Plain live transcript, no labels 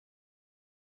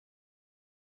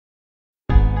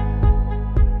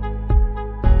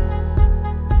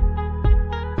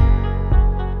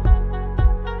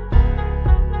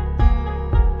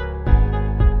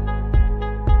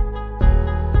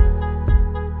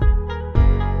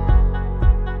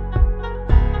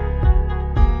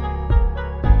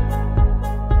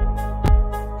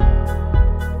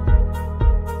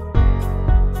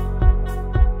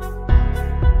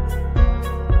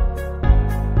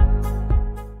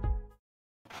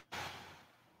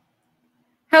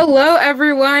Hello,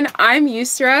 everyone. I'm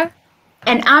Usra.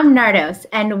 And I'm Nardos,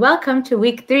 and welcome to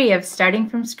week 3 of Starting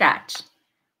from Scratch.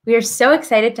 We are so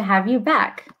excited to have you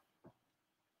back.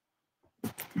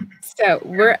 So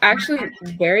we're actually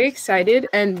very excited.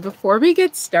 And before we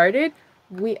get started,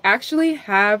 we actually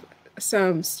have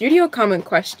some studio comment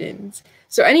questions.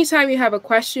 So anytime you have a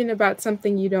question about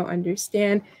something you don't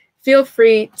understand, feel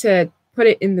free to put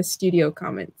it in the studio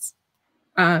comments.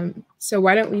 So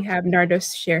why don't we have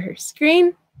Nardos share her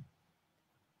screen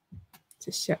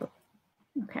to show.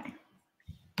 Okay.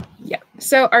 Yeah.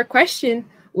 So our question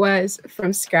was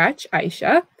from Scratch,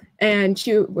 Aisha, and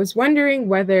she was wondering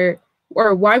whether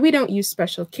or why we don't use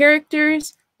special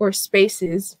characters or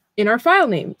spaces in our file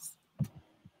names.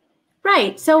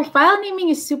 Right. So file naming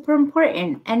is super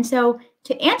important. And so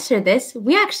to answer this,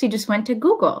 we actually just went to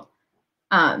Google.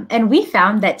 And we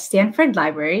found that Stanford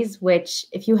Libraries, which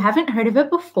if you haven't heard of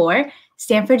it before,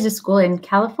 Stanford's a school in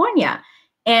California.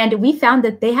 And we found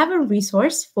that they have a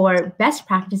resource for best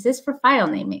practices for file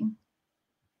naming.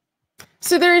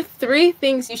 So there are 3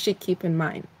 things you should keep in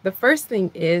mind. The first thing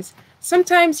is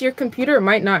sometimes your computer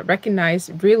might not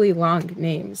recognize really long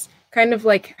names, kind of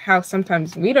like how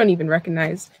sometimes we don't even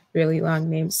recognize really long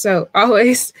names. So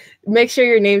always make sure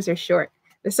your names are short.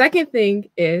 The second thing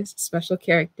is special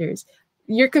characters.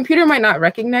 Your computer might not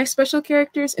recognize special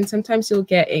characters, and sometimes you'll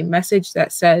get a message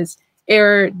that says,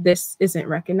 error, this isn't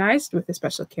recognized with a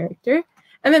special character.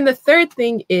 And then the third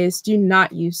thing is do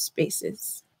not use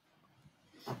spaces.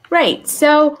 Right.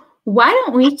 So why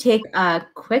don't we take a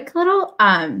quick little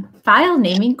file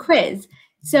naming quiz?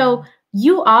 So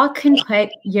you all can put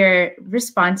your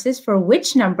responses for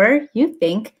which number you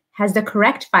think has the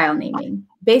correct file naming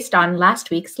based on last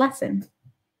week's lesson.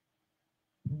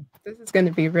 This is going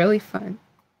to be really fun.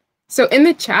 So in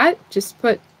the chat, just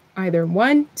put either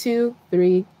 1, 2,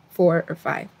 3, 4, or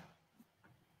 5.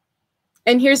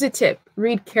 And here's a tip.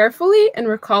 Read carefully and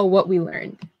recall what we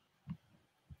learned.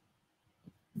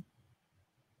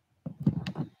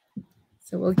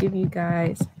 So we'll give you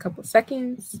guys a couple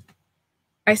seconds.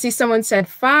 I see someone said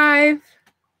 5.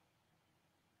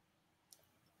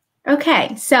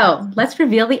 Okay, so let's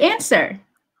reveal the answer.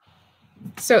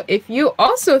 So if you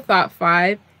also thought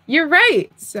 5, you're right.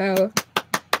 So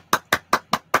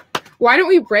why don't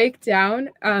we break down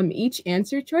each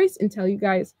answer choice and tell you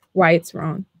guys why it's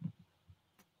wrong?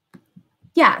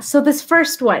 Yeah, so this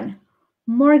first one,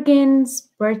 Morgan's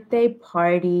birthday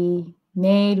party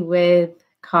made with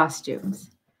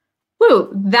costumes.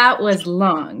 Woo, that was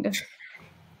long.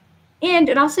 And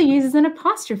it also uses an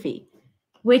apostrophe,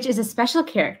 which is a special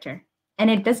character, and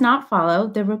it does not follow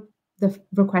the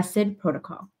requested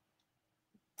protocol.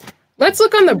 Let's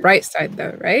look on the bright side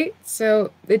though, right?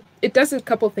 So it does a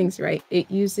couple things right.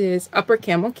 It uses upper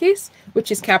camel case,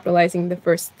 which is capitalizing the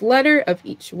first letter of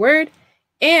each word,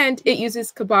 and it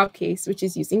uses kebab case, which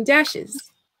is using dashes.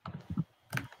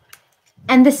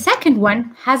 And the second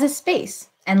one has a space,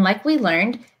 and like we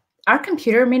learned, our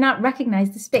computer may not recognize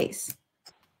the space.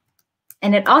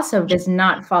 And it also does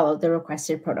not follow the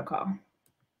requested protocol.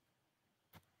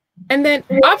 And then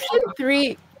option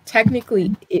 3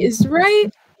 technically is right,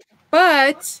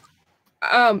 but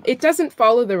it doesn't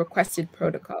follow the requested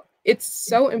protocol. It's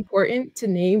so important to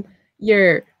name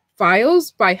your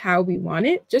files by how we want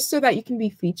it, just so that you can be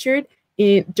featured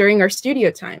during our studio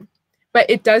time. But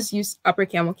it does use upper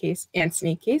camel case and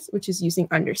snake case, which is using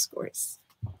underscores.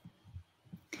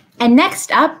 And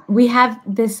next up, we have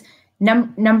this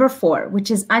number 4,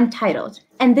 which is untitled.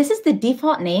 And this is the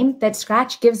default name that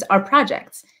Scratch gives our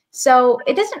projects. So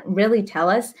it doesn't really tell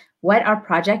us what our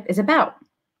project is about.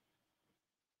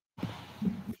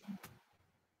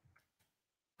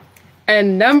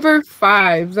 And number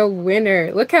 5, the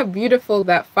winner. Look how beautiful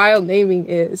that file naming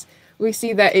is. We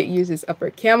see that it uses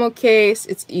upper camel case.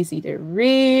 It's easy to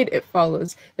read. It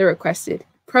follows the requested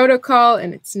protocol,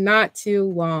 and it's not too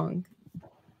long.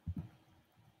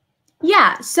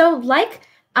 Yeah, so like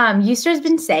Usra has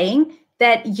been saying,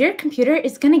 that your computer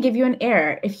is going to give you an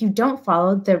error if you don't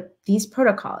follow these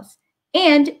protocols.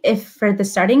 And if for the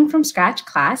Starting from Scratch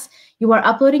class, you are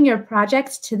uploading your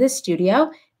projects to the studio,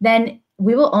 then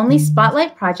we will only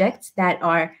spotlight projects that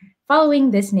are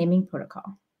following this naming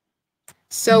protocol.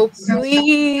 So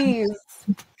please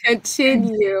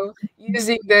continue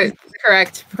using the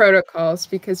correct protocols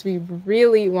because we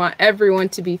really want everyone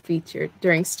to be featured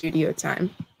during studio time.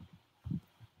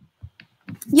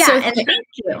 Yeah, so and thank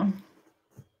you.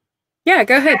 Yeah,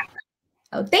 go ahead.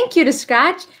 Oh, thank you to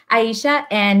Scratch, Aisha,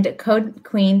 and Code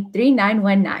Queen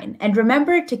 3919. And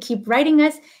remember to keep writing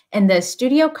us in the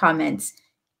studio comments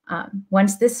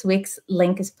once this week's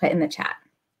link is put in the chat.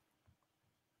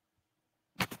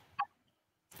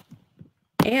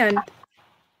 And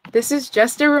this is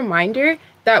just a reminder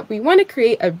that we want to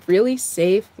create a really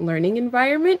safe learning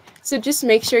environment. So just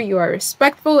make sure you are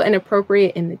respectful and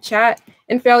appropriate in the chat.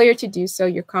 And failure to do so,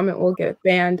 your comment will get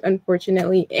banned,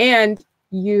 unfortunately, and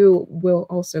you will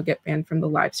also get banned from the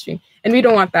live stream. And we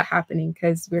don't want that happening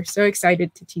because we're so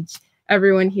excited to teach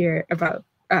everyone here about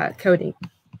coding.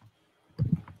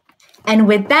 And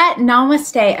with that,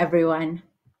 namaste, everyone.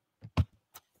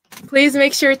 Please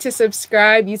make sure to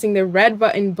subscribe using the red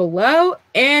button below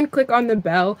and click on the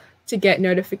bell to get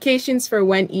notifications for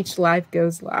when each live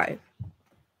goes live.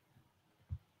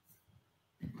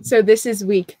 So this is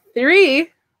week 3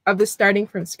 of the Starting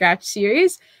from Scratch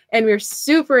series, and we're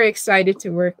super excited to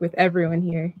work with everyone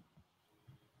here.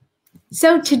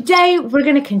 So today we're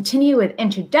going to continue with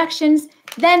introductions,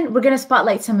 then we're going to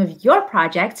spotlight some of your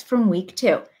projects from week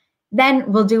 2.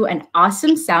 Then we'll do an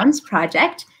awesome sounds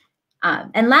project.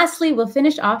 And lastly, we'll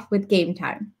finish off with game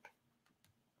time.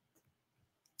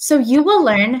 So you will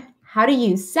learn how to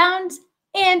use sounds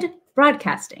and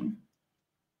broadcasting.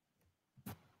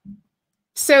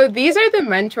 So these are the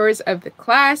mentors of the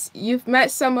class. You've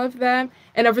met some of them,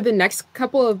 and over the next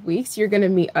couple of weeks, you're going to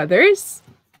meet others.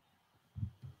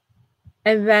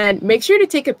 And then make sure to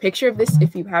take a picture of this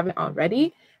if you haven't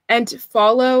already, and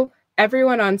follow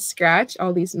everyone on Scratch,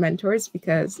 all these mentors,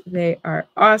 because they are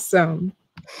awesome.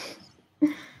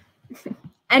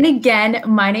 And again,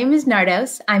 my name is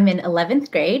Nardos. I'm in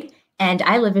 11th grade, and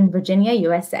I live in Virginia,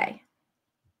 USA.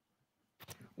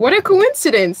 What a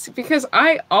coincidence, because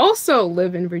I also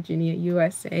live in Virginia,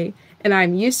 USA, and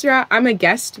I'm Usra. I'm a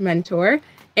guest mentor,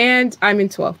 and I'm in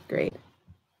 12th grade.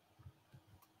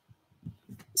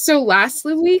 So last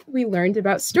week, we learned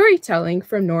about storytelling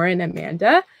from Nora and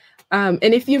Amanda. And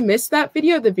if you missed that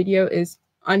video, the video is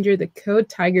under the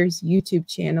CodeTigers YouTube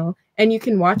channel, and you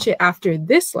can watch it after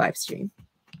this live stream.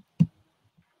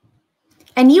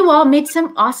 And you all made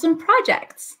some awesome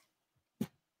projects.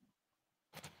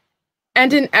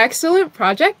 And an excellent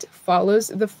project follows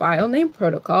the file name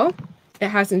protocol. It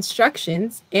has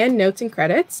instructions and notes and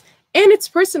credits, and it's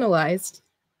personalized.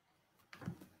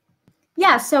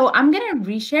 Yeah, so I'm going to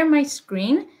reshare my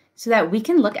screen so that we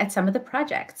can look at some of the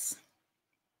projects.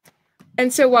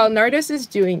 And so while Nardos is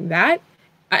doing that,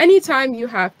 anytime you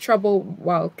have trouble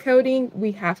while coding,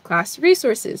 we have class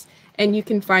resources. And you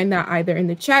can find that either in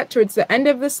the chat towards the end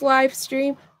of this live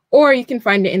stream, or you can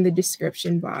find it in the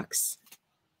description box.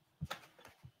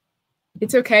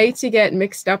 It's okay to get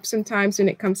mixed up sometimes when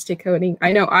it comes to coding.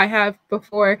 I know I have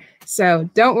before, so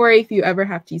don't worry if you ever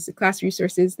have to use the class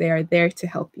resources. They are there to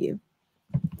help you.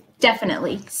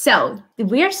 Definitely. So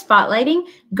we are spotlighting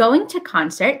Going to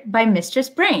Concert by Mistress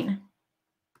Brain.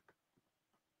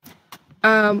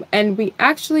 And we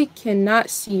actually cannot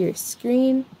see your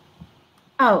screen.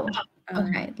 Oh,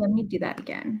 okay. Let me do that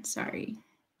again. Sorry.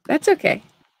 That's okay.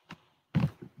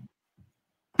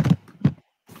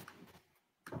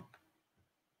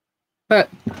 But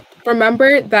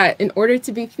remember that in order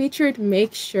to be featured,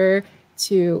 make sure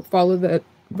to follow the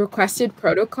requested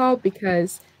protocol,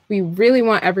 because we really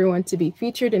want everyone to be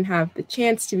featured and have the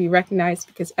chance to be recognized,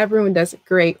 because everyone does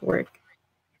great work.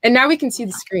 And now we can see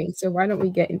the screen, so why don't we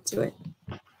get into it?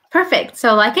 Perfect.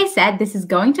 So like I said, this is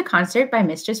Going to Concert by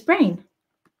Mistress Brain.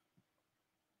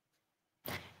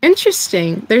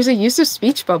 Interesting. There's a use of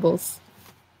speech bubbles.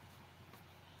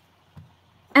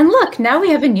 And look, now we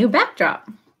have a new backdrop.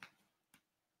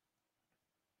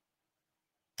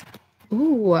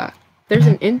 Ooh, there's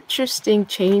an interesting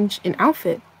change in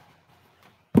outfit.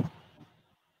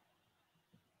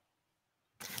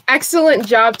 Excellent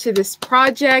job to this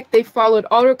project. They followed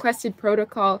all requested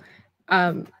protocol.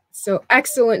 So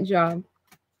excellent job.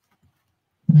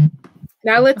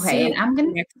 Now let's see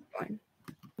the next one.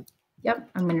 Yep,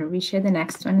 I'm going to reshare the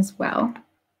next one as well.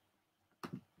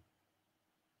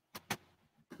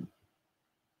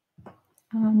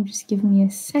 Just give me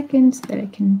a second so that I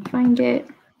can find it.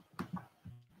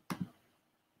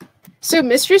 So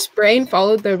Mistress Brain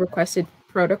followed the requested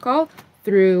protocol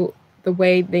through the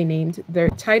way they named their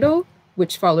title,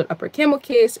 which followed upper camel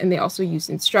case, and they also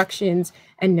used instructions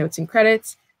and notes and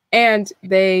credits, and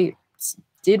they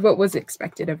did what was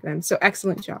expected of them. So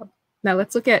excellent job. Now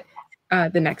let's look at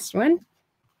the next one.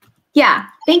 Yeah,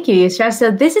 thank you, Yusra. So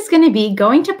this is going to be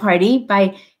Going to Party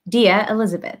by Dia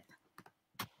Elizabeth.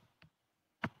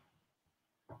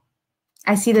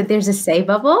 I see that there's a say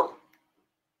bubble.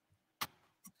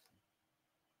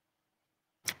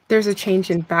 There's a change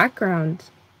in background.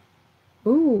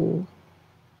 Ooh.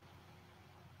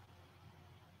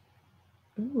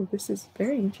 Ooh, this is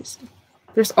very interesting.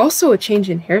 There's also a change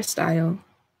in hairstyle.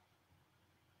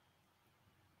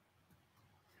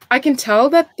 I can tell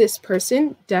that this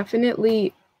person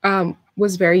definitely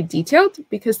was very detailed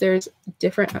because there's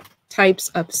different types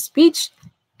of speech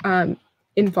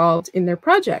involved in their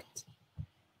project.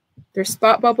 There's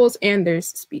thought bubbles and there's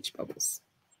speech bubbles.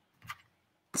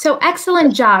 So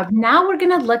excellent job. Now we're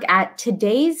going to look at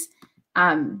today's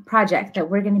project that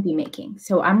we're going to be making.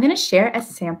 So I'm going to share a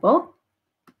sample.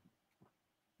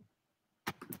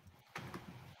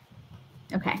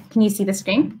 Okay, can you see the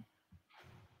screen?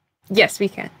 Yes, we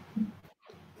can.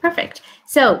 Perfect.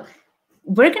 So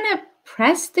we're going to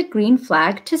press the green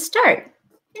flag to start.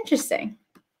 Interesting.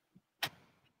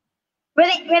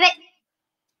 Ready, ready.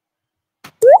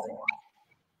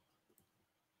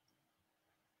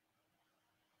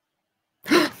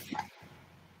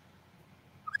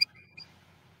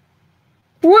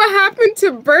 What happened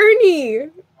to Bernie?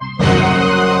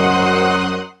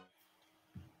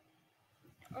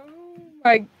 Oh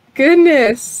my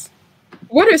goodness.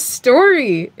 What a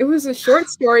story. It was a short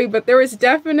story, but there was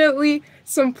definitely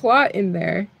some plot in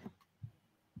there.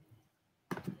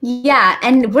 Yeah,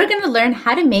 and we're going to learn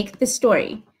how to make the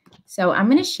story. So I'm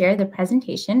going to share the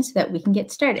presentation so that we can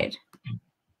get started.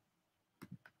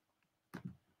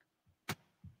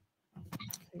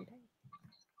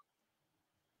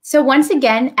 So once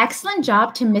again, excellent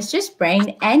job to Mistress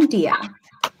Brain and Dia.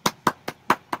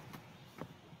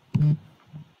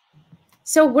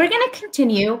 So we're going to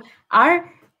continue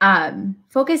our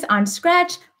focus on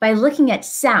Scratch by looking at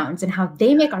sounds and how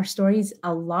they make our stories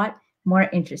a lot more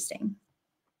interesting.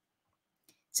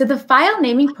 So the file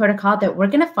naming protocol that we're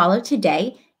going to follow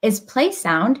today is play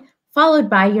sound followed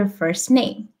by your first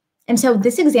name. And so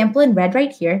this example in red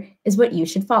right here is what you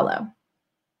should follow.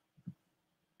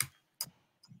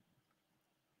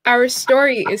 Our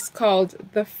story is called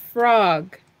The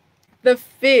Frog, the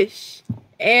Fish,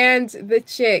 and the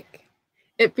Chick.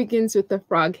 It begins with the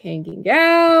frog hanging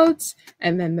out,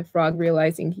 and then the frog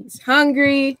realizing he's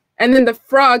hungry, and then the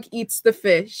frog eats the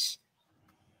fish.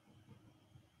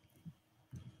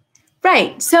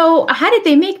 Right, so how did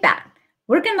they make that?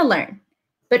 We're going to learn.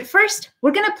 But first,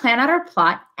 we're going to plan out our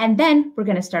plot, and then we're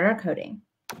going to start our coding.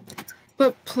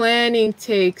 But planning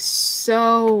takes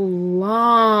so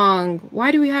long.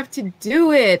 Why do we have to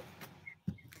do it?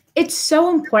 It's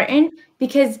so important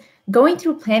because going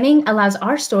through planning allows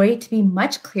our story to be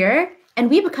much clearer and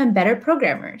we become better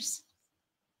programmers.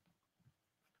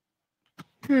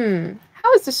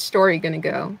 How is the story going to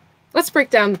go? Let's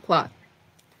break down the plot.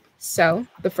 So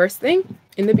the first thing,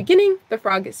 in the beginning, the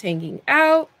frog is hanging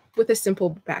out with a simple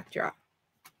backdrop.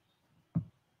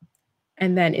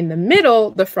 And then in the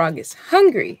middle, the frog is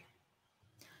hungry.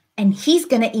 And he's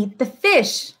going to eat the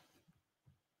fish.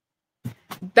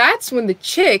 That's when the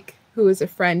chick, who is a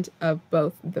friend of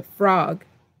both the frog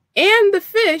and the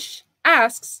fish,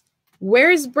 asks,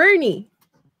 "Where's Bernie?"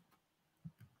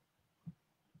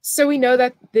 So we know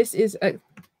that this is a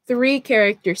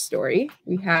 3-character story.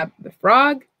 We have the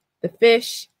frog, the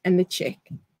fish, and the chick.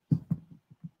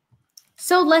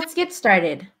 So let's get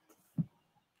started.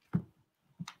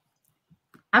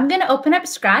 I'm going to open up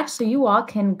Scratch so you all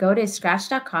can go to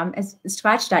scratch.com as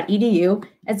scratch.edu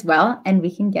as well, and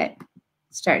we can get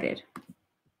started.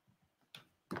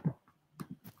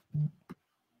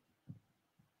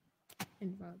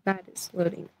 And while that is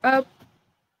loading up,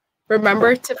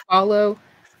 remember to follow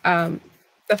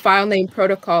the file name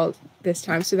protocol this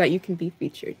time so that you can be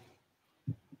featured.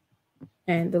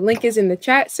 And the link is in the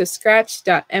chat, so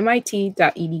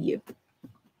scratch.mit.edu.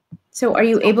 So are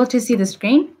you able to see the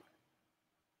screen?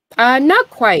 Not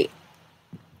quite.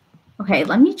 Okay,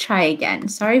 let me try again.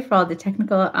 Sorry for all the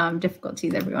technical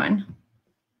difficulties, everyone.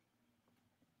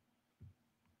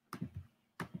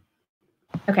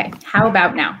 Okay, how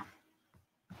about now?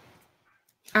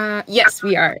 Yes,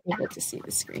 we are able to see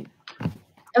the screen.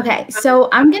 Okay, so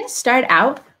I'm going to start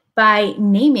out by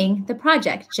naming the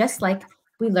project, just like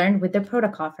we learned with the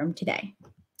protocol from today.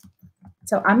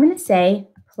 So I'm going to say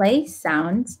play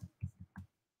sounds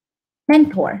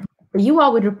mentor. But you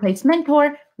all would replace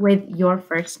mentor with your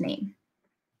first name.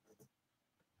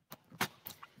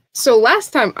 So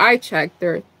last time I checked,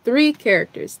 there are 3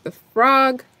 characters, the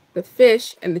frog, the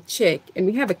fish, and the chick, and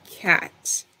we have a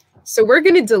cat. So we're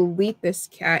going to delete this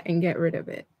cat and get rid of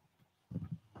it.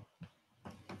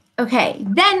 Okay,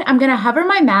 then I'm going to hover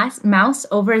my mouse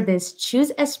over this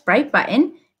choose a sprite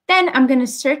button. Then I'm going to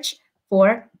search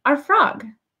for our frog.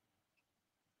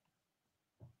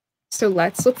 So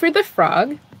let's look for the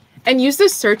frog and use the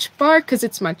search bar because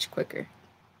it's much quicker.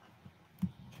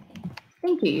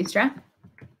 Thank you, Usra.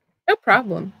 No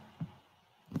problem.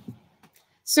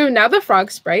 So now the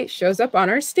frog sprite shows up on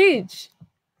our stage.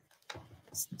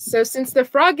 So since the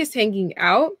frog is hanging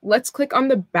out, let's click on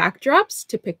the backdrops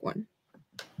to pick one.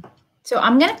 So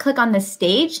I'm going to click on the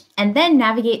stage and then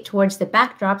navigate towards the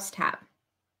backdrops tab.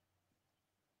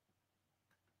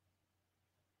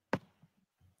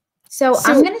 So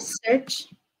I'm going to search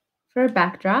for a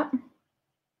backdrop,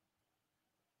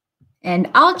 and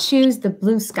I'll choose the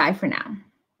blue sky for now.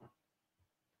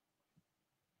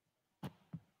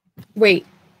 Wait,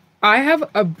 I have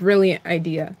a brilliant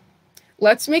idea.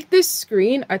 Let's make this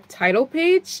screen a title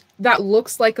page that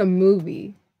looks like a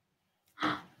movie.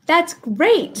 That's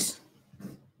great.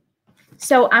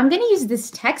 So I'm going to use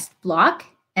this text block,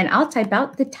 and I'll type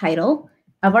out the title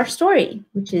of our story,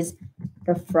 which is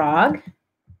The Frog,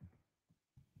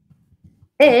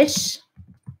 Fish,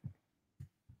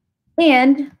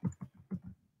 and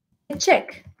the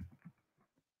Chick.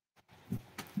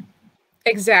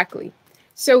 Exactly.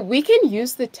 So we can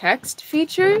use the text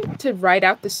feature to write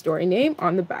out the story name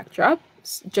on the backdrop,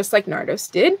 just like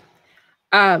Nardos did.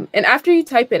 And after you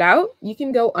type it out, you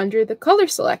can go under the color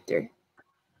selector.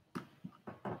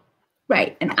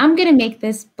 Right, and I'm going to make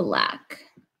this black,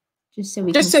 just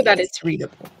so that it's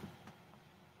readable.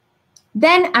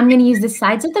 Then I'm going to use the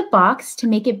sides of the box to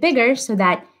make it bigger so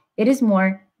that it is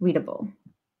more readable.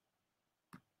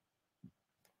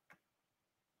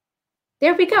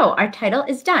 There we go. Our title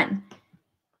is done.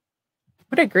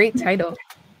 What a great title.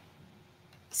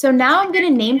 So now I'm going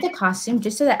to name the costume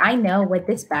just so that I know what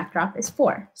this backdrop is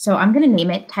for. So I'm going to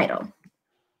name it Title.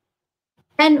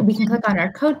 Then we can click on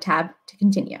our Code tab to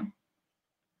continue.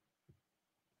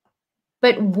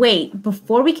 But wait,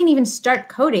 before we can even start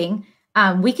coding,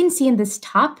 we can see in this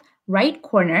top right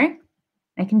corner,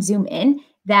 I can zoom in,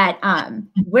 that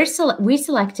we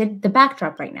selected the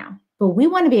backdrop right now, but we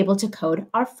want to be able to code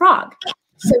our frog.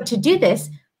 So to do this,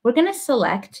 we're going to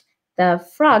select the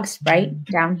frog sprite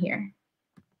down here.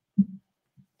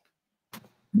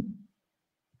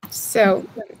 So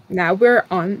now we're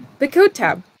on the Code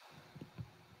tab.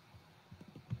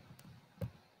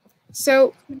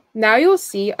 So now you'll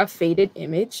see a faded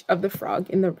image of the frog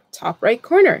in the top right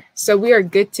corner. So we are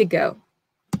good to go.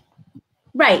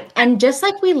 Right, and just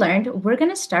like we learned, we're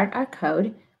going to start our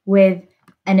code with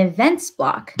an events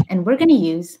block, and we're going to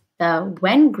use the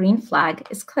when green flag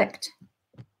is clicked.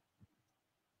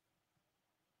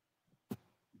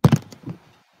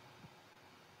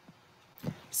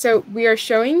 So we are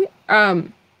showing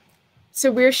the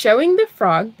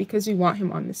frog because we want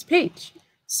him on this page.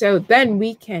 So then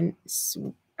we can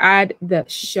add the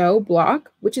show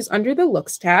block, which is under the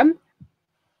looks tab.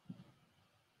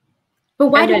 But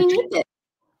why do we need it?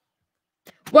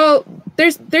 Well,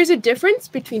 there's a difference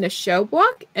between a show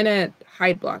block and a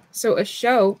hide block. So a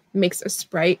show makes a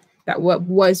sprite that what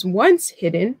was once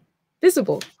hidden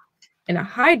visible, and a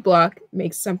hide block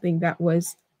makes something that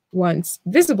was once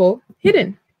visible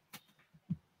hidden.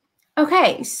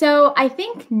 Okay, so I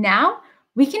think now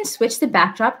we can switch the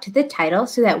backdrop to the title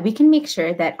so that we can make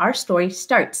sure that our story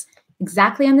starts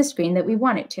exactly on the screen that we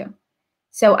want it to.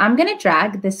 So I'm going to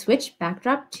drag the switch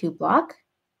backdrop to block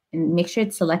and make sure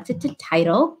it's selected to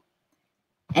title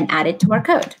and add it to our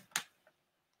code.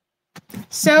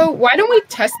 So why don't we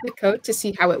test the code to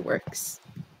see how it works?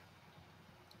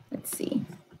 Let's see.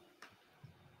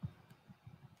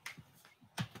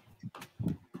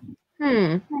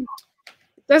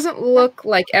 Doesn't look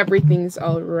like everything's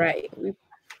all right. We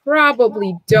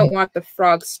probably don't want the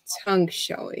frog's tongue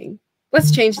showing.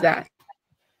 Let's change that.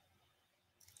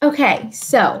 Okay,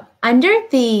 so under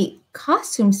the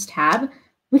costumes tab,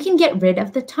 we can get rid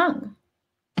of the tongue.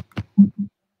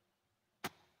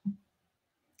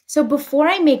 So before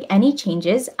I make any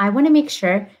changes, I want to make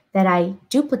sure that I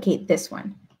duplicate this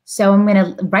one. So I'm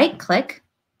going to right click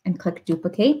and click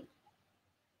duplicate.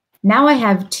 Now I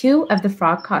have 2 of the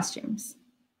frog costumes.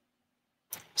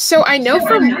 So I know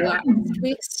from last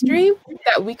week's stream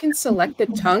that we can select the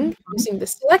tongue using the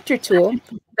selector tool,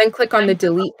 then click on the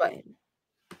delete button.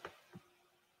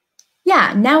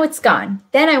 Yeah, now it's gone.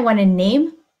 Then I want to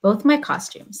name both my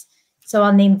costumes. So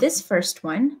I'll name this first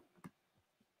one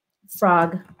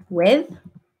Frog with,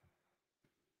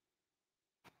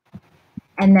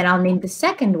 and then I'll name the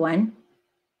second one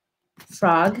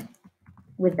Frog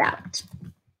without.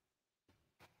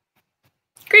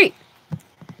 Great.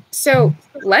 So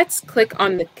let's click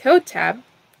on the Code tab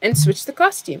and switch the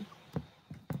costume.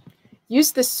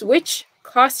 Use the Switch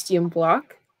Costume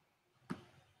block.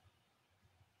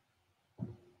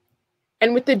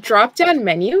 And with the drop-down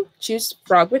menu, choose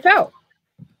Frog Without.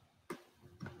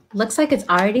 Looks like it's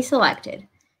already selected.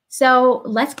 So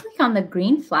let's click on the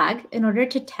green flag in order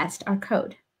to test our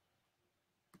code.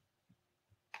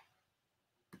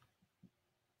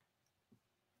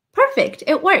 Perfect,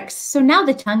 it works. So now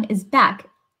the tongue is back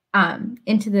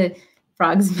into the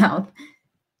frog's mouth.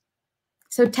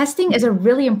 So testing is a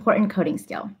really important coding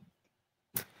skill.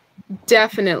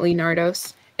 Definitely,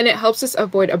 Nardos. And it helps us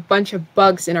avoid a bunch of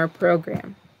bugs in our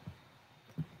program.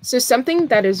 So something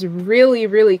that is really,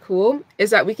 really cool is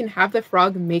that we can have the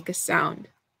frog make a sound.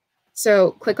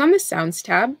 So click on the Sounds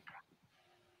tab.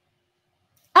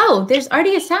 Oh, there's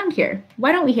already a sound here.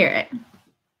 Why don't we hear it?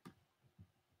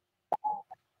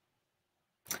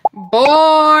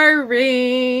 Boring.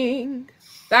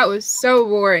 That was so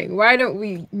boring. Why don't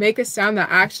we make a sound that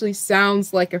actually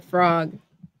sounds like a frog?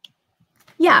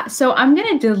 Yeah, so I'm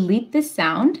going to delete this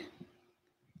sound.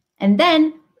 And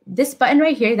then this button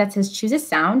right here that says choose a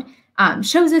sound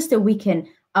shows us that we can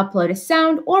upload a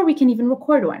sound or we can even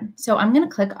record one. So I'm going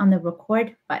to click on the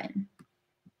record button.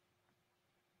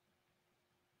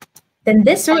 Then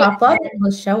this pop-up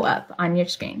will show up on your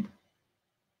screen.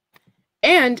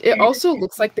 And it also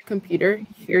looks like the computer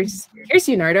here's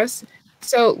you, Nardos.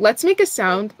 So let's make a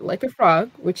sound like a frog,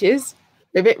 which is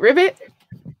ribbit, ribbit.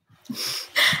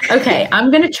 Okay, I'm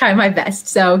going to try my best.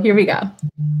 So here we go.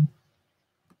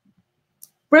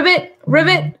 Ribbit,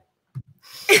 ribbit.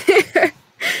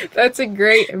 That's a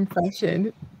great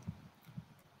impression.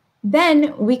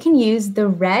 Then we can use the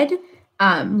red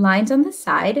lines on the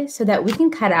side so that we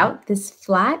can cut out this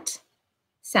flat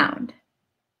sound.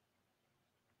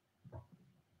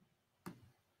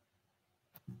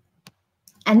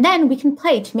 And then we can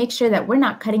play to make sure that we're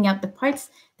not cutting out the parts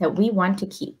that we want to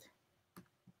keep.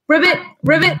 Ribbit,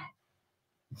 ribbit.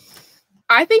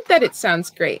 I think that it sounds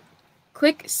great.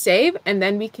 Click Save, and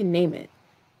then we can name it.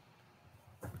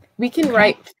 We can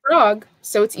write frog,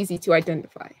 so it's easy to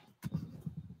identify.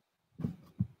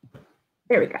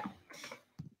 There we go.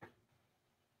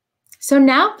 So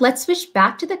now let's switch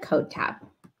back to the Code tab.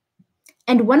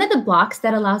 And one of the blocks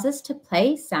that allows us to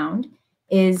play sound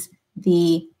is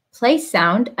the Play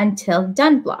Sound Until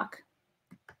Done block.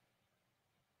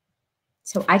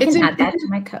 So I can add that to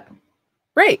my code.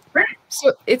 Right.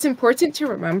 So it's important to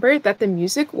remember that the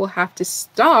music will have to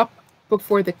stop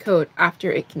before the code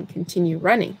after it can continue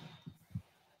running.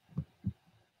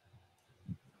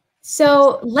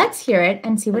 So let's hear it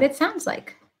and see what it sounds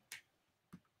like.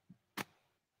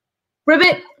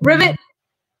 Ribbit, ribbit.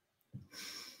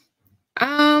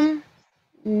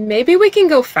 Maybe we can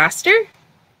go faster?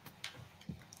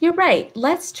 You're right.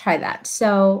 Let's try that.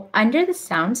 So under the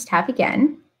Sounds tab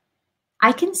again,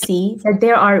 I can see that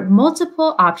there are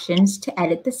multiple options to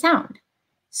edit the sound.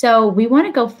 So we want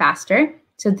to go faster.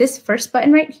 So this first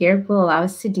button right here will allow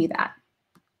us to do that.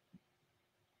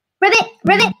 Ribbit,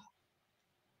 ribbit.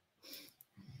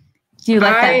 Do you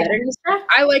like that better, Usra?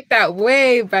 I like that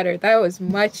way better. That was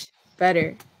much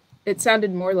better. It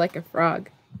sounded more like a frog.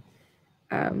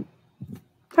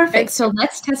 Perfect. So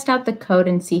let's test out the code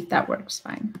and see if that works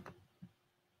fine.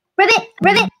 Ribbit,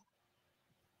 ribbit.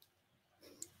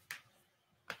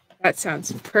 That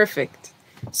sounds perfect.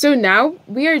 So now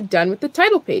we are done with the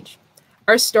title page.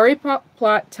 Our story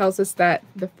plot tells us that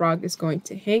the frog is going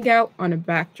to hang out on a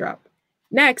backdrop.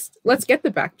 Next, let's get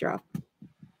the backdrop.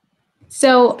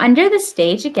 So under the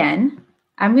stage again,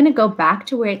 I'm going to go back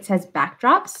to where it says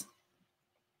backdrops.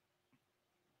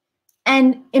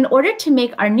 And in order to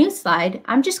make our new slide,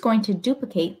 I'm just going to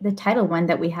duplicate the title one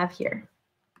that we have here.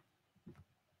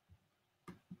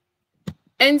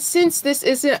 And since this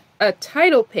isn't a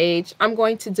title page, I'm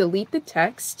going to delete the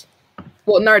text.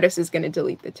 Well, Nardos is going to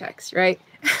delete the text, right?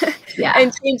 Yeah.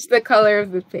 And change the color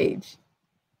of the page.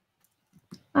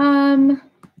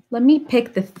 Let me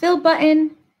pick the fill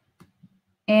button.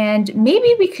 And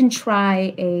maybe we can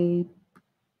try a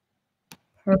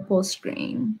purple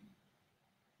screen.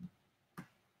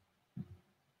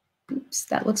 Oops,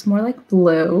 that looks more like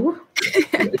blue.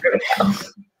 There we go.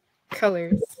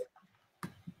 Colors.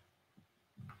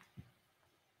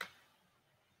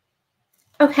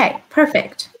 Okay,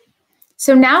 perfect.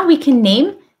 So now we can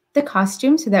name the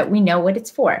costume so that we know what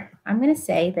it's for. I'm going to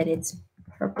say that it's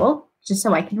purple, just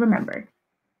so I can remember.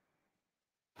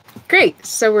 Great,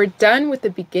 so we're done with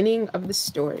the beginning of the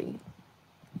story.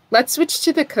 Let's switch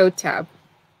to the Code tab.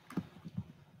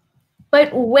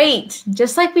 But wait,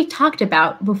 just like we talked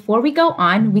about, before we go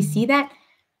on, we see that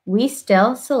we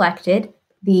still selected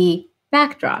the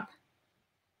backdrop.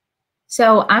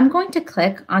 So I'm going to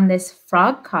click on this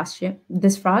frog costume,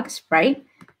 this frog sprite,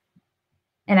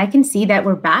 and I can see that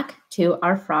we're back to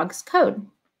our frog's code.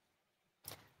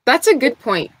 That's a good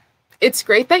point. It's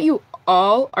great that you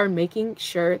all are making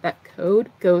sure that code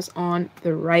goes on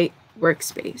the right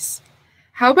workspace.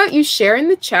 How about you share in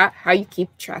the chat how you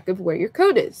keep track of where your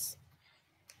code is?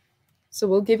 So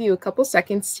we'll give you a couple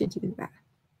seconds to do that.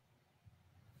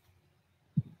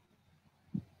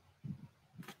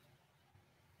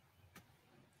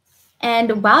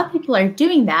 And while people are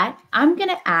doing that, I'm going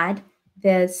to add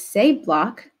the say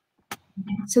block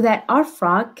so that our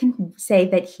frog can say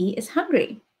that he is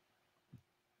hungry.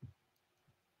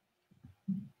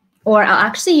 Or I'll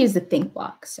actually use the think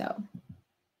block. So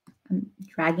I'm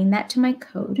dragging that to my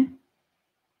code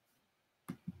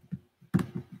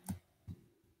and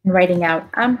writing out,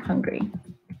 I'm hungry.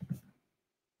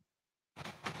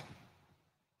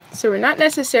 So we're not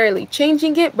necessarily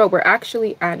changing it, but we're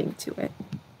actually adding to it.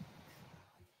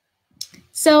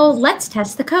 So let's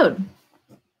test the code.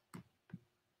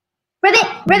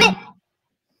 Ribbit.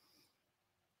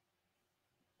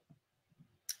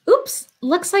 Oops,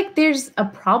 looks like there's a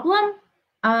problem.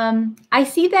 I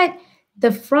see that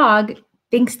the frog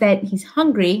thinks that he's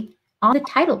hungry on the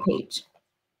title page.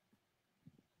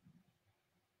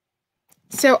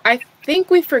 So I think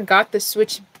we forgot the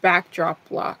switch backdrop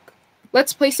block.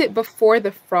 Let's place it before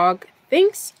the frog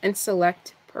thinks and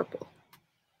select purple.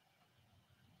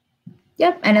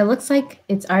 Yep, and it looks like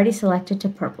it's already selected to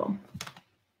purple.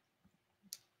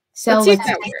 So let's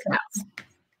test it out.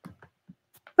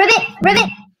 Ribbit.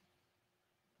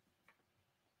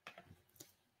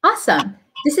 Awesome.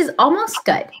 This is almost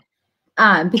good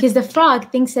because the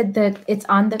frog thinks that it's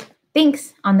on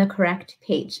the correct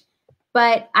page,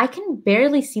 but I can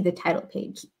barely see the title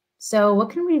page. So what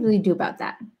can we really do about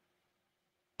that?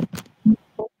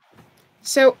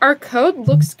 So our code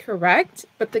looks correct,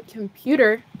 but the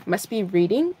computer must be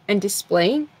reading and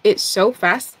displaying it so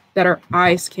fast that our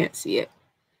eyes can't see it.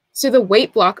 So the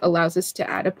wait block allows us to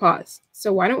add a pause.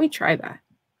 So why don't we try that?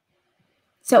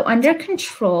 So under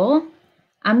control,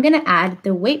 I'm going to add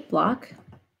the wait block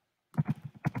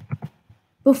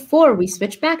before we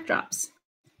switch backdrops.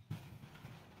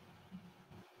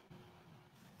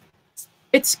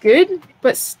 It's good,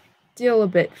 but still a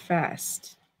bit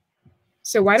fast.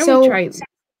 So why don't we try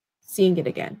seeing it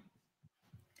again?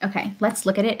 Okay, let's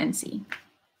look at it and see.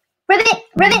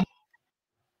 Ribbit.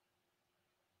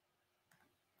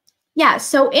 Yeah,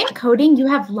 so in coding, you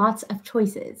have lots of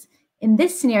choices. In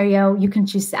this scenario, you can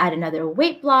choose to add another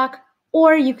wait block,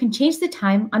 or you can change the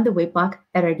time on the wait block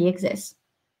that already exists.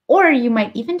 Or you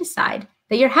might even decide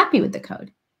that you're happy with the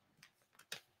code.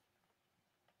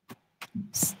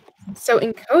 So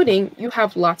in coding, you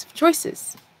have lots of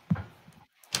choices.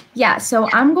 Yeah, so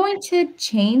I'm going to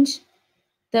change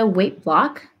the wait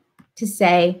block to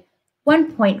say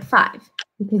 1.5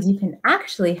 because you can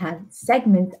actually have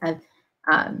segments of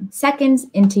seconds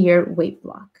into your wait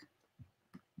block.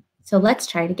 So let's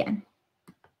try it again.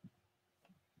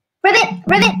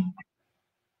 Ribbit.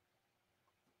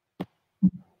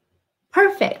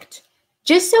 Perfect.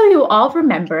 Just so you all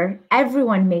remember,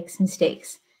 everyone makes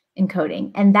mistakes in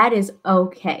coding, and that is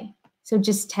okay. So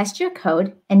just test your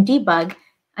code and debug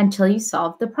until you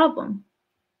solve the problem.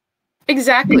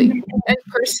 Exactly. And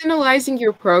personalizing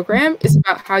your program is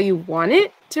about how you want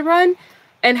it to run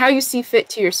and how you see fit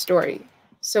to your story.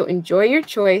 So enjoy your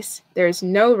choice. There is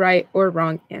no right or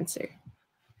wrong answer.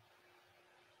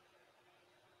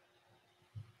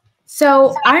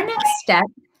 So our next step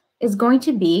is going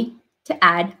to be to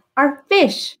add our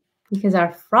fish because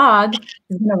our frog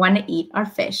is going to want to eat our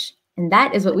fish. And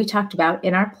that is what we talked about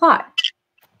in our plot.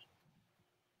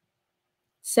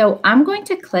 So I'm going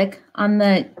to click on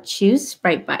the Choose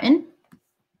Sprite button.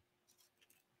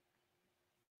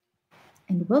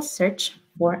 And we'll search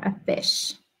for a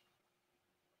fish.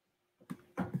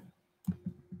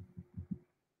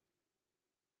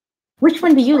 Which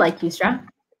one do you like, Usra?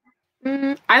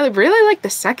 I really like the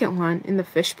second one in the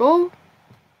fishbowl.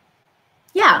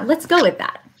 Yeah, let's go with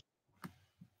that.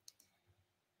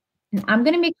 And I'm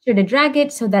going to make sure to drag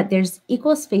it so that there's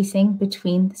equal spacing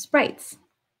between the sprites.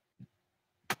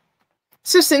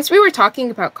 So since we were talking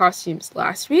about costumes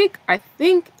last week, I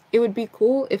think it would be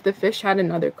cool if the fish had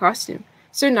another costume.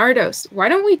 So Nardos, why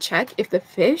don't we check if the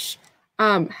fish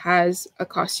has a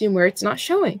costume where it's not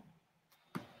showing?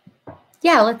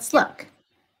 Yeah, let's look.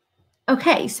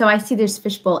 Okay, so I see there's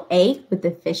fishbowl A with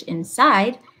the fish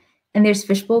inside, and there's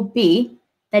fishbowl B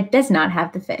that does not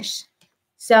have the fish.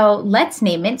 So let's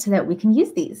name it so that we can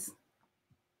use these.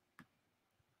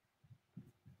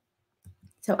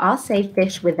 So I'll say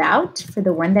fish without for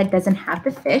the one that doesn't have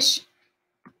the fish,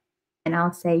 and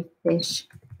I'll say fish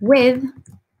with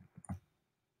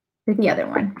for the other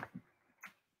one.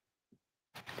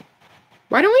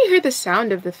 Why don't we hear the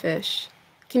sound of the fish?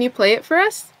 Can you play it for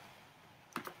us?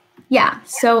 Yeah,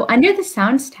 so under the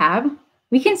Sounds tab,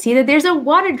 we can see that there's a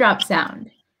water drop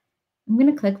sound. I'm going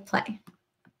to click play.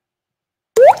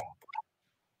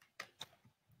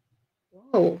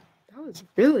 Whoa, that was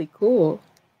really cool.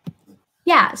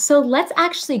 Yeah, so let's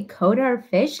actually code our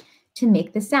fish to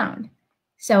make the sound.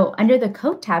 So under the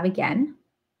Code tab again,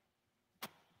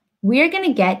 we're going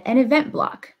to get an event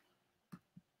block.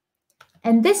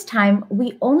 And this time,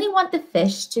 we only want the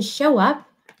fish to show up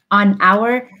on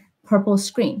our purple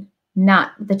screen,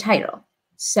 not the title.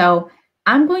 So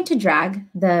I'm going to drag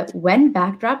the when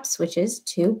backdrop switches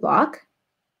to block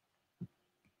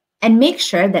and make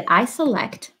sure that I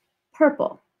select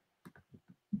purple.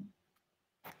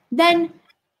 Then,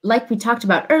 like we talked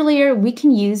about earlier, we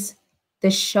can use the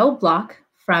show block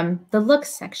from the looks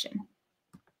section.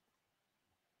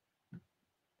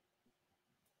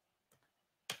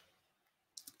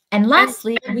 And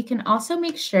lastly, we can also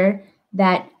make sure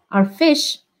that our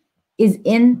fish is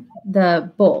in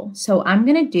the bowl. So I'm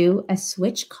going to do a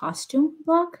switch costume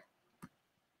block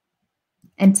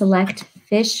and select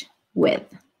fish with.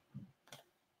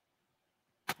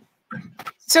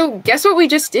 So guess what we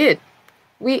just did?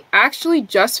 We actually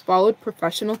just followed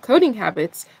professional coding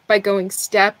habits by going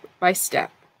step by step.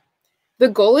 The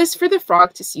goal is for the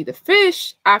frog to see the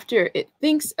fish after it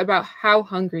thinks about how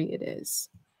hungry it is.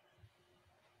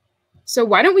 So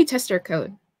why don't we test our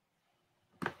code?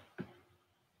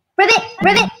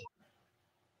 Ready.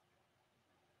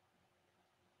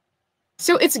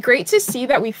 So it's great to see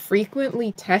that we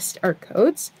frequently test our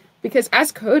codes because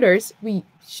as coders, we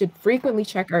should frequently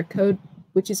check our code,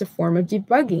 which is a form of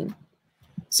debugging.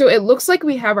 So it looks like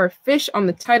we have our fish on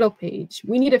the title page.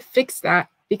 We need to fix that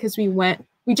because we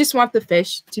just want the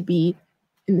fish to be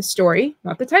in the story,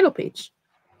 not the title page.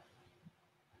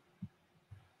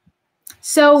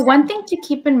 So one thing to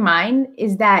keep in mind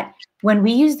is that when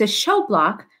we use the show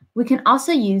block, we can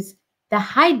also use the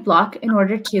hide block in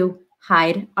order to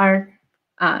hide our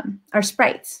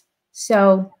sprites.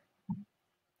 So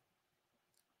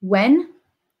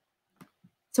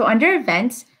under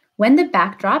events, when the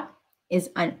backdrop is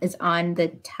on the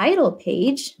title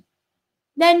page,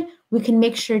 then we can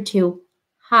make sure to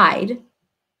hide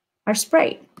our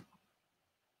sprite.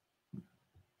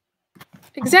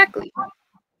 Exactly.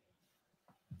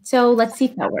 So let's see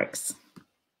if that works.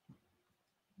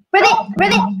 Ready.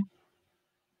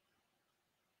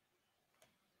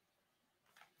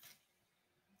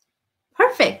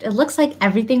 Perfect. It looks like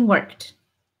everything worked.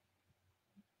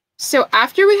 So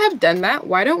after we have done that,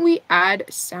 why don't we add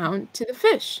sound to the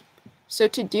fish? So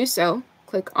to do so,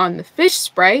 click on the fish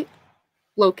sprite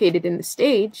located in the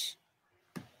stage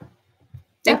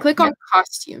and click on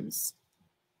costumes.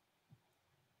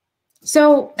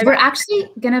 So we're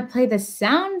actually going to play the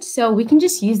sound, so we can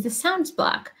just use the sounds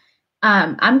block.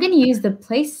 I'm going to use the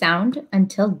play sound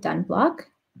until done block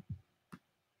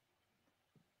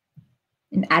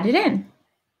and add it in.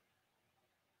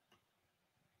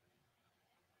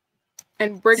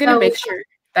 And we're going to make sure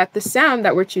that the sound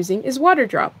that we're choosing is water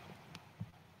drop.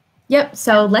 Yep,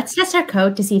 so let's test our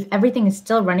code to see if everything is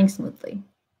still running smoothly.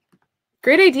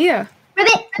 Great idea.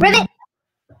 Ready.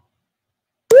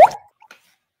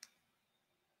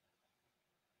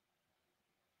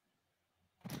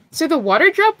 So the water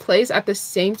drop plays at the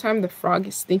same time the frog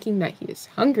is thinking that he is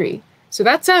hungry. So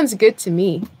that sounds good to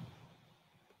me.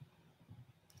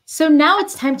 So now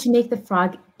it's time to make the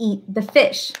frog eat the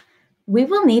fish. We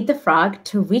will need the frog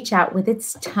to reach out with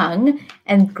its tongue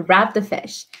and grab the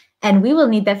fish. And we will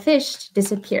need that fish to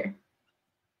disappear.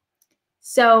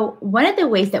 So one of the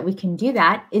ways that we can do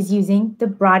that is using the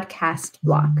broadcast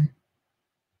block.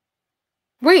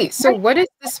 Wait, so what does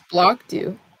this block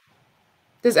do?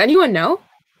 Does anyone know?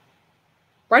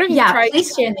 Why don't you try? Yeah,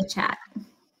 please share in the chat.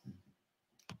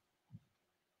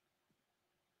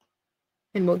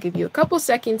 And we'll give you a couple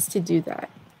seconds to do that.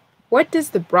 What does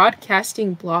the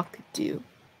broadcasting block do?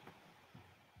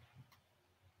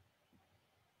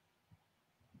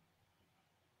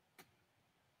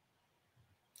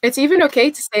 It's even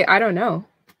okay to say, I don't know.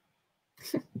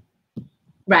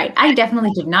 Right. I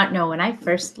definitely did not know when I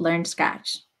first learned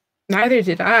Scratch. Neither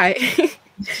did I.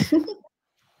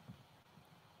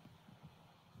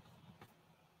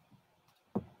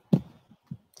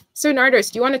 So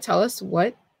Nardos, do you want to tell us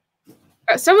what?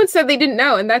 Someone said they didn't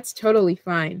know, and that's totally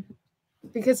fine.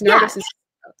 Because Nardos is...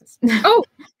 Oh,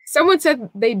 someone said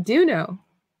they do know. Do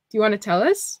you want to tell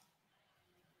us?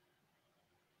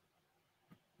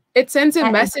 It sends a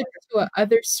message to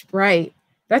another sprite.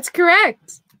 That's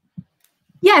correct.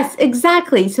 Yes,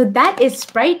 exactly. So that is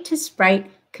sprite to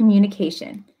sprite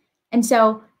communication. And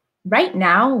so right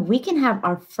now we can have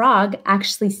our frog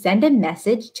actually send a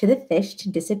message to the fish to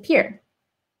disappear.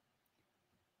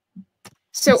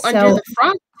 So under the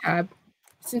frog tab,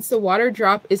 since the water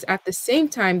drop is at the same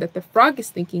time that the frog is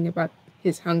thinking about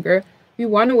his hunger, we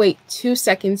want to wait 2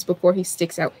 seconds before he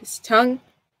sticks out his tongue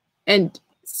and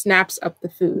snaps up the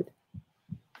food.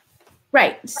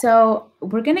 Right. So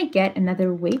we're going to get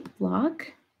another wait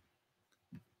block.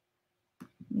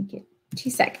 Make it 2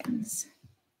 seconds.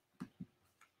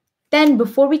 Then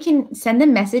before we can send the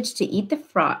message to eat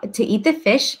the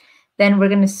fish, then we're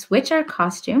going to switch our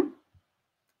costume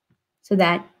so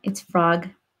that it's frog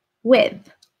with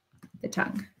the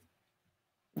tongue.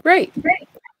 Right.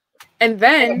 And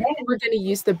then we're going to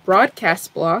use the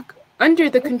broadcast block under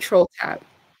the control tab.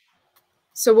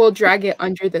 So we'll drag it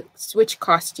under the switch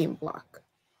costume block.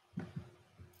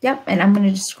 Yep, and I'm going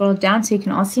to just scroll down so you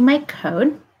can all see my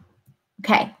code.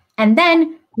 Okay, and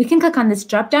then we can click on this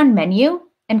drop-down menu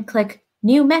and click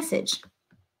New Message.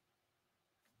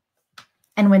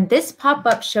 And when this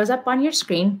pop-up shows up on your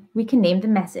screen, we can name the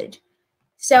message.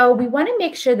 So we want to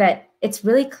make sure that it's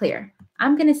really clear.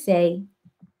 I'm going to say,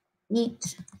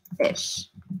 eat fish.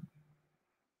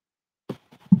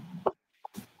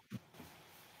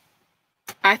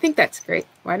 I think that's great.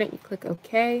 Why don't you click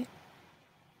OK?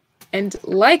 And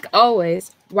like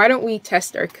always, why don't we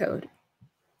test our code?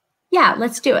 Yeah,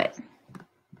 let's do it.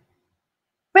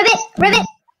 Ribbit, ribbit.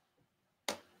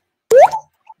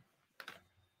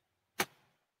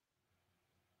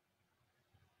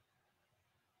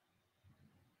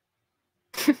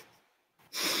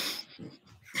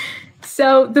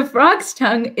 So the frog's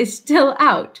tongue is still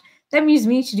out. That means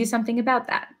we need to do something about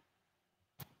that.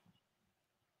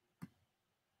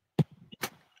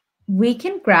 We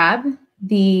can grab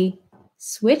the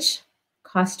switch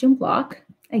costume block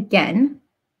again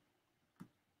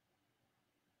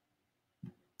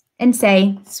and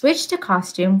say switch to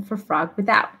costume for frog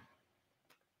without.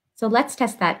 So let's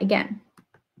test that again.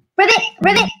 Ribbit,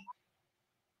 ribbit.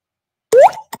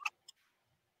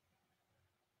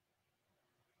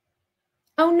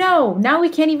 Oh no, now we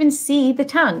can't even see the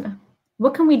tongue.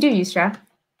 What can we do, Usra?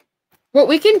 What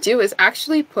we can do is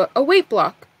actually put a wait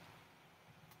block.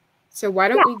 So why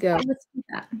don't we go? Let's do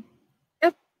that.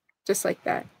 Yep, just like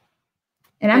that.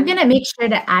 And I'm going to make sure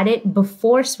to add it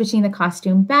before switching the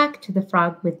costume back to the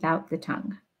frog without the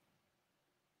tongue.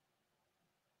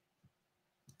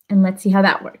 And let's see how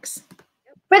that works.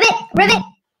 Ribbit, ribbit.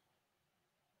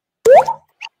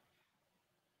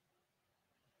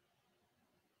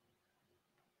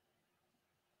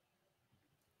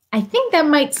 I think that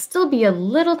might still be a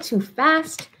little too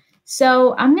fast.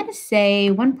 So I'm going to say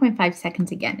 1.5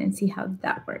 seconds again and see how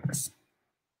that works.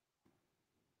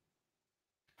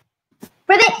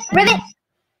 Ribbit, ribbit.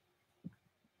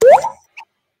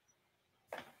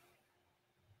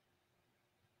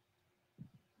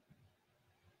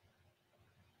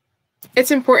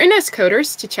 It's important as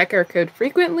coders to check our code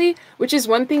frequently, which is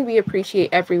one thing we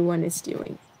appreciate everyone is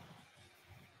doing.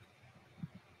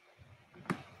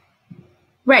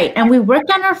 Right, and we worked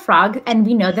on our frog and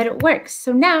we know that it works.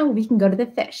 So now we can go to the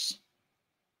fish.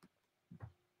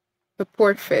 The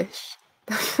poor fish.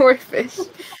 The poor fish.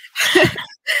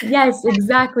 Yes,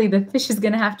 exactly. The fish is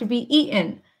going to have to be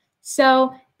eaten.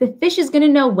 So the fish is going to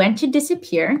know when to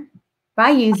disappear by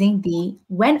using the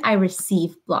when I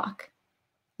receive block.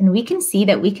 And we can see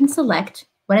that we can select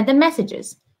one of the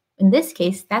messages. In this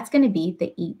case, that's going to be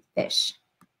the eat fish.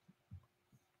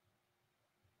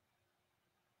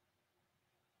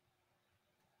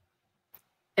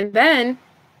 And then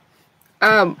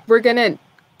we're going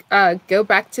to go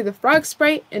back to the frog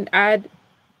sprite and add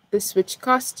the switch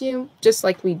costume, just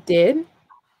like we did.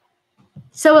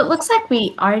 So it looks like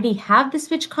we already have the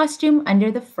switch costume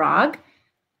under the frog.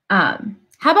 How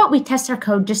about we test our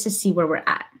code just to see where we're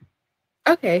at?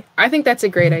 Okay, I think that's a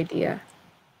great idea.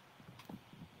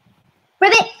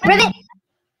 Ribbit, ribbit.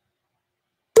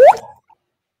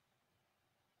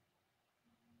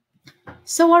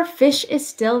 So our fish is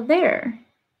still there.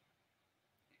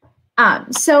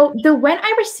 So the when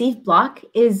I receive block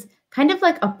is kind of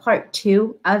like a part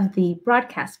 2 of the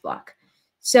broadcast block.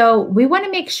 So we want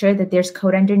to make sure that there's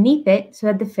code underneath it so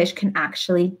that the fish can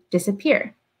actually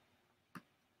disappear.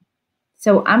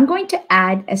 So I'm going to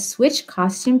add a switch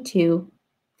costume to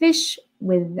fish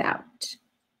without.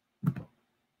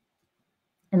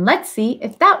 And let's see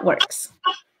if that works.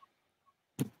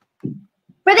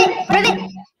 Ribbit, ribbit.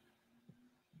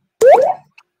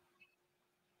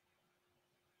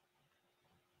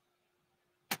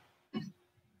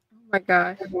 Oh my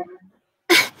gosh.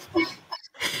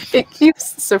 It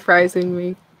keeps surprising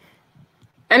me.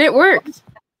 And it worked.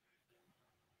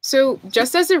 So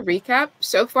just as a recap,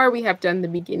 so far we have done the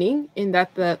beginning in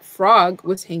that the frog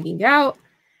was hanging out,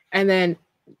 and then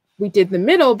we did the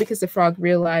middle because the frog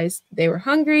realized they were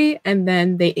hungry, and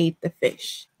then they ate the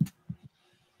fish.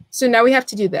 So now we have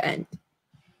to do the end.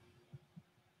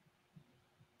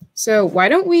 So why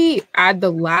don't we add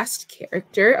the last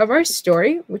character of our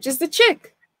story, which is the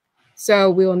chick.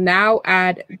 So we'll now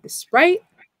add the sprite,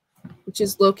 which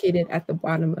is located at the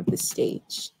bottom of the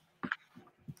stage.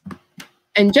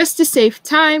 And just to save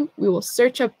time, we will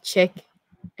search up chick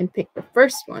and pick the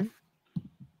first one.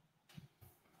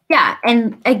 Yeah,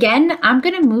 and again, I'm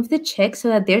going to move the chick so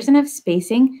that there's enough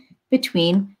spacing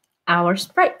between our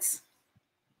sprites.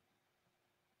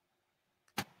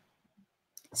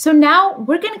 So now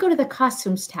we're going to go to the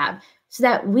costumes tab so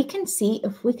that we can see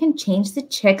if we can change the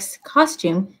chick's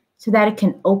costume so that it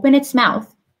can open its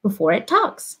mouth before it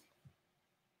talks.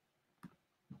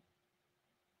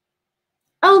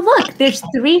 Oh, look, there's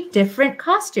 3 different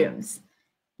costumes.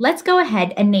 Let's go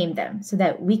ahead and name them so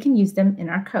that we can use them in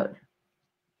our code.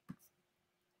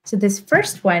 So this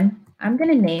first one, I'm going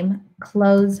to name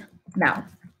close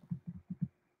mouth.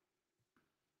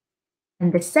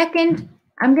 And the second,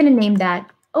 I'm going to name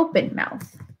that open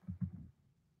mouth.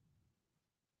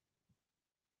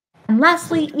 And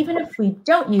lastly, even if we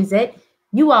don't use it,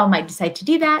 you all might decide to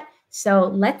do that. So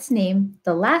let's name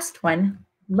the last one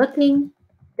looking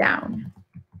down.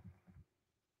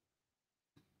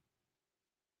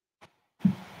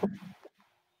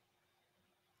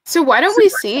 So why don't we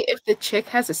see if the chick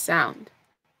has a sound?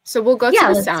 So we'll go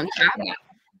to the sound tab.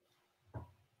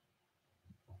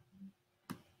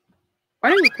 Why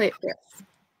don't we play it first?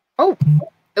 Oh,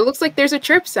 it looks like there's a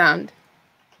chirp sound.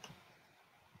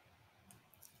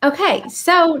 Okay,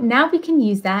 so now we can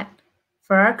use that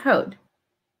for our code.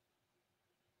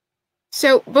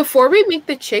 So before we make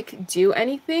the chick do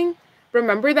anything,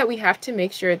 remember that we have to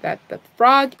make sure that the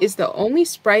frog is the only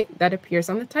sprite that appears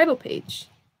on the title page.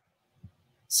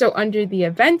 So under the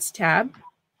Events tab,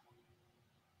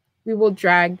 we will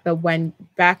drag the When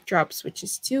Backdrop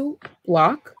Switches to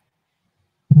block,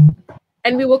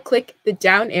 and we will click the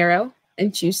down arrow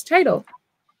and choose Title.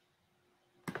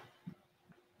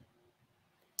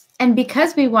 And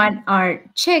because we want our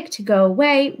chick to go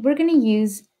away, we're going to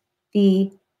use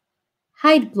the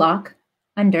hide block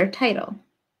under Title.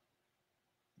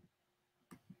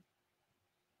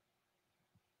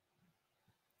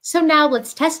 So now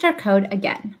let's test our code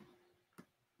again.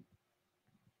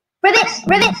 Ribbit,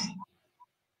 ribbit.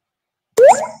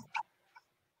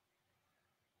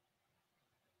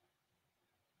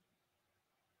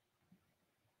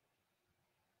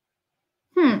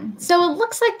 So it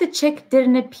looks like the chick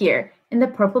didn't appear in the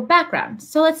purple background.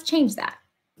 So let's change that.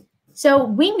 So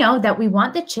we know that we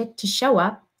want the chick to show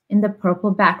up in the purple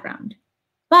background,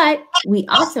 but we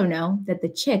also know that the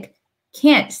chick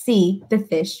can't see the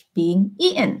fish being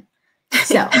eaten.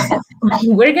 So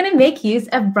we're going to make use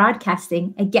of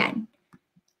broadcasting again.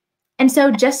 And so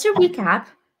just to recap,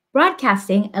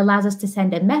 broadcasting allows us to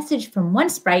send a message from one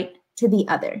sprite to the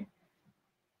other.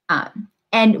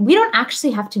 And we don't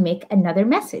actually have to make another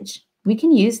message. We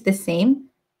can use the same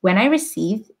when I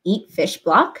receive eat fish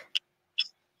block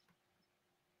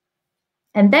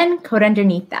and then code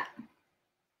underneath that.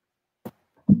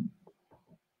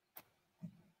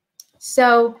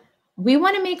 So we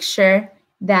want to make sure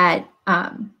that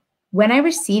when I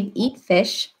receive eat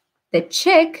fish, the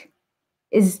chick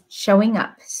is showing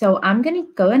up. So I'm going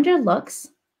to go under looks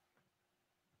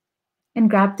and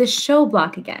grab the show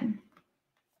block again.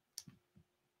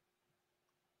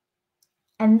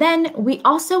 And then we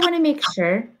also want to make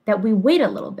sure that we wait a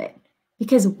little bit,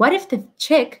 because what if the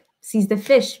chick sees the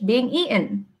fish being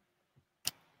eaten?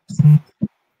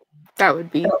 That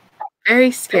would be very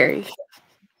scary.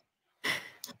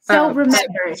 So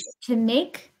remember, to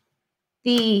make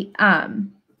the,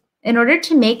 in order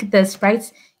to make the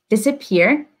sprites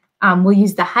disappear, we'll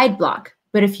use the hide block.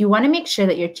 But if you want to make sure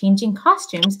that you're changing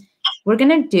costumes, we're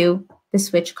going to do the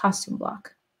switch costume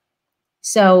block.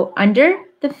 So under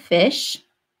the fish,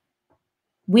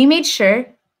 we made sure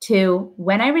to,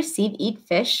 when I receive eat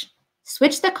fish,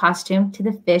 switch the costume to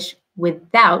the fish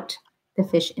without the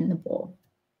fish in the bowl.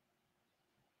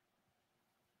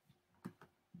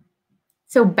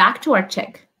 So back to our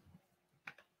chick.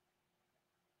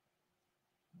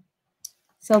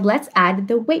 So let's add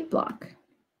the wait block.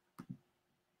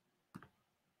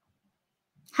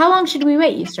 How long should we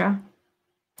wait, Usra?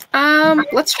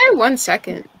 Let's try 1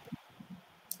 second.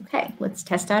 Okay, let's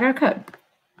test out our code.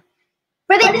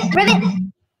 Ribbit, ribbit.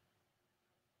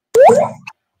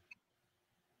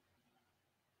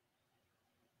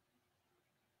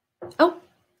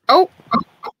 Oh,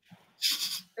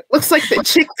 It looks like the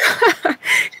chick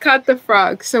caught the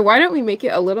frog. So why don't we make it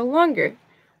a little longer?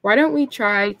 Why don't we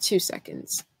try 2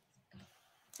 seconds?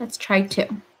 let's try 2.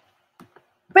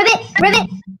 Ribbit, ribbit.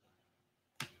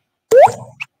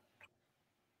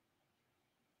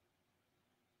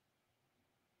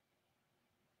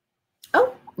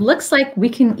 Oh, looks like we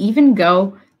can even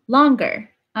go longer.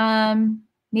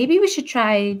 Maybe we should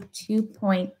try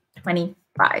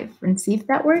 2.25 and see if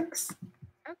that works.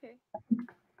 Okay.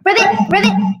 Ready.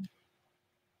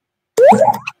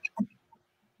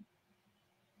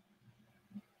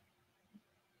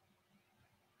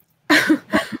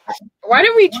 Why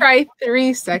don't we try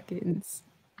 3 seconds?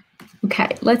 Okay,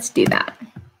 let's do that.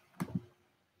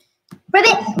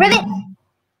 Ready.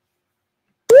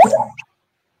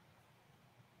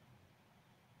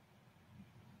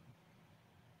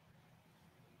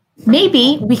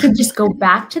 Maybe we can just go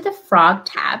back to the frog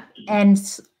tab and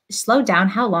slow down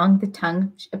how long the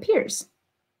tongue appears.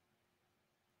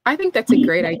 I think that's a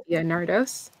great idea,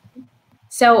 Nardos.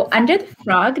 So under the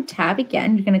frog tab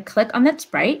again, you're going to click on that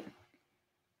sprite.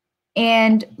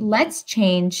 And let's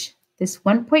change this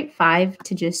 1.5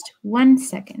 to just 1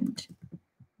 second.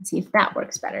 Let's see if that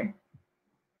works better.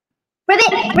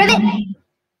 Ready.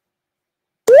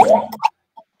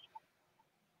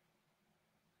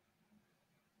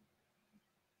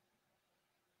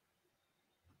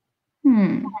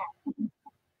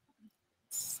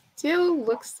 Still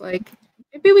looks like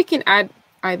maybe we can add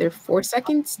either 4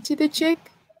 seconds to the chick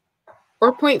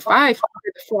or 0.5 for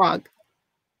the frog.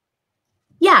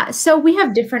 Yeah, so we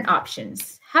have different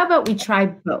options. How about we try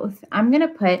both? I'm going to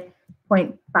put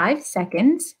 0.5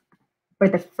 seconds for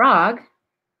the frog.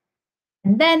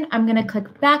 And then I'm going to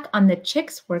click back on the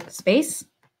chick's workspace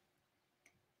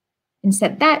and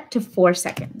set that to 4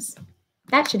 seconds.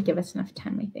 That should give us enough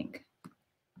time, I think.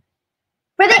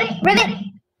 Ready.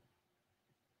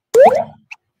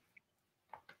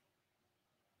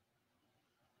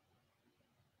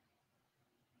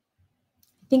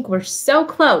 I think we're so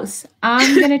close.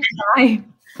 I'm going to try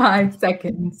 5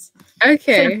 seconds.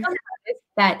 Okay. So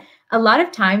that a lot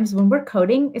of times when we're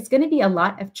coding, it's going to be a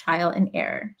lot of trial and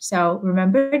error. So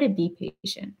remember to be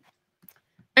patient.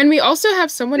 And we also have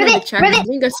someone in the chat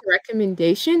giving us a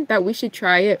recommendation that we should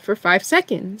try it for 5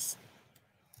 seconds.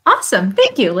 Awesome.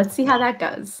 Thank you. Let's see how that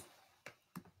goes.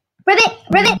 Ready.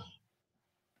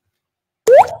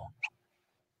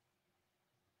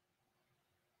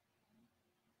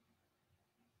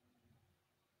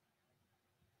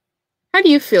 How do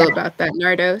you feel about that,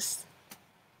 Nardos?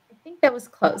 I think that was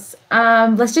close.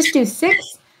 Let's just do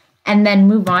 6 and then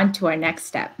move on to our next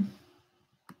step.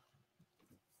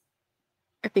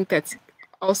 I think that's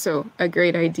also a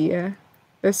great idea.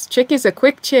 This chick is a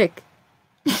quick chick.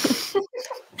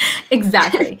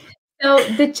 Exactly. So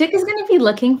the chick is going to be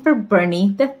looking for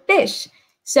Bernie the fish.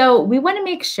 So we want to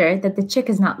make sure that the chick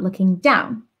is not looking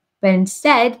down, but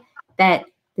instead that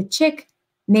the chick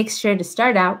makes sure to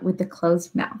start out with the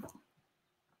closed mouth.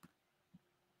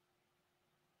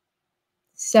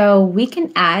 So we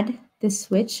can add the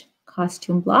switch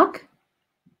costume block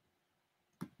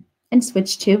and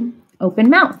switch to open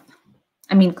mouth.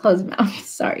 I mean, closed mouth,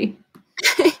 sorry.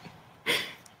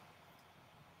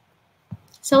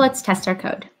 So let's test our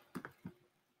code.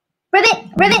 Ready.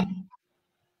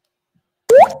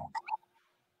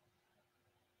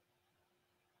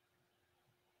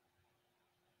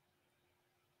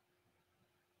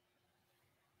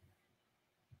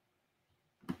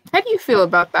 How do you feel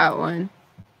about that one?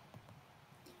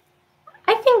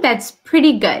 I think that's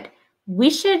pretty good. We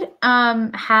should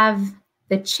have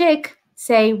the chick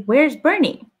say, "Where's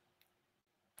Bernie?"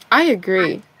 I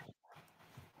agree.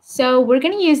 So we're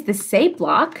going to use the say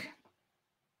block.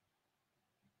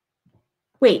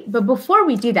 Wait, but before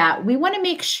we do that, we want to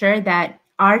make sure that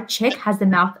our chick has the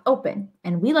mouth open,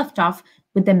 and we left off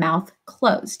with the mouth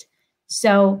closed.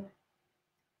 So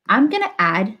I'm going to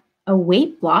add a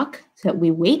wait block so that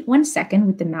we wait 1 second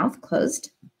with the mouth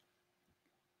closed.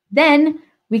 Then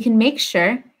we can make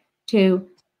sure to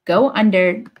go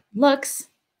under looks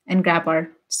and grab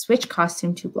our switch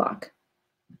costume to block,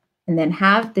 and then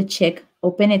have the chick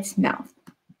open its mouth.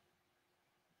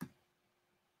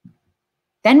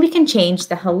 Then we can change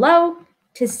the hello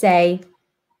to say,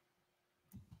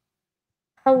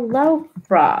 "Hello,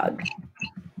 frog.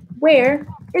 Where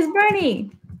is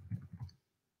Bernie?"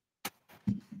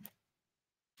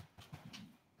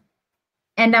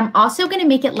 And I'm also going to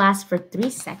make it last for 3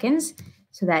 seconds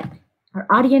so that our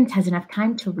audience has enough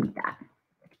time to read that.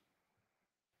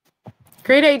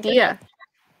 Great idea.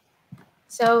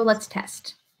 So let's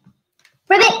test.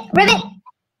 Ready.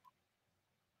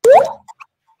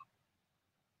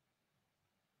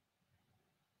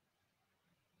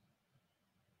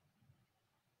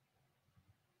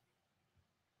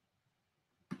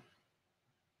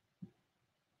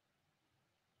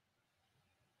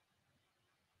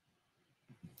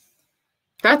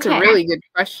 That's a really good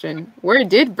question. Where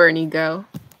did Bernie go?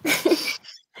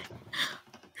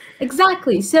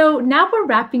 Exactly. So now we're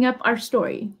wrapping up our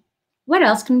story. What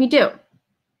else can we do?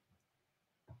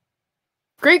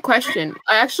 Great question.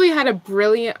 I actually had a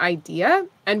brilliant idea,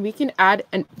 and we can add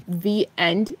the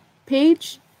end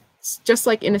page, just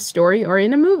like in a story or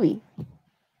in a movie.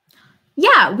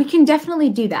 Yeah, we can definitely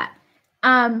do that.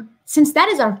 Since that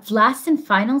is our last and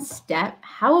final step,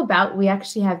 how about we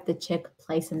actually have the chick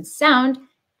play some sound,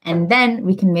 and then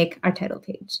we can make our title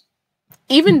page.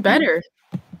 Even better.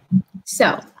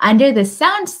 So under the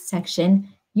sound section,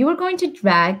 you are going to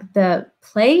drag the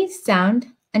play sound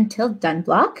until done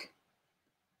block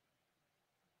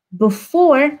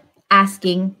before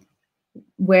asking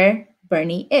where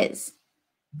Bernie is.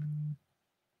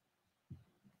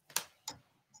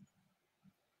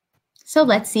 So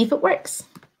let's see if it works.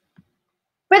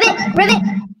 Ready, ready.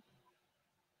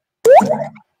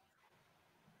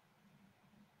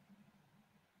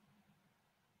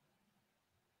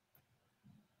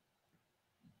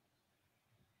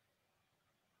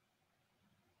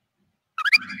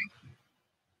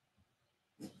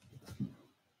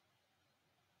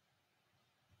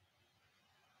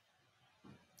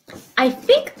 I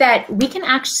think that we can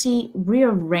actually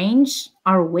rearrange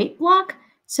our wait block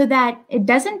so that it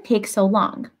doesn't take so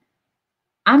long.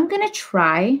 I'm going to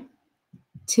try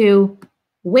to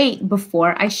wait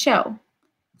before I show.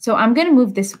 So I'm going to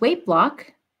move this wait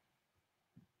block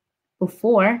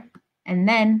before and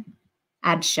then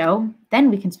add show. Then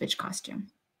we can switch costume.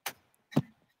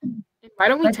 Why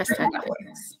don't we Let's test see how that? that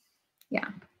works. Yeah.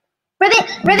 Ready,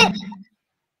 ready.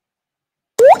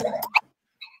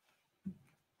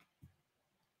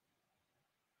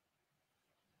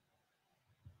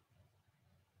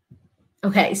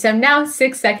 Okay, so now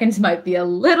 6 seconds might be a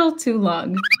little too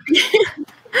long.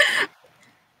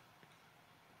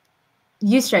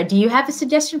 Usra, do you have a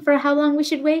suggestion for how long we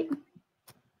should wait?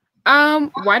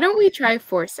 Why don't we try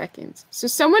 4 seconds? So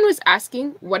someone was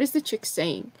asking, what is the chick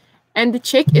saying? And the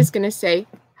chick is gonna say,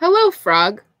 hello,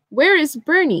 frog. Where is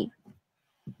Bernie?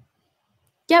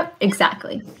 Yep,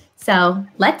 exactly. So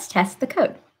let's test the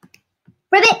code.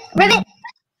 Ready, ready.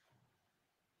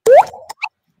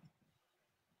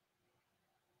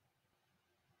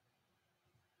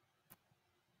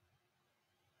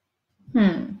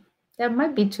 That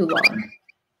might be too long.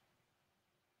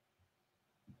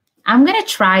 I'm going to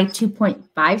try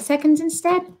 2.5 seconds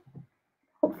instead.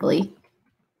 Hopefully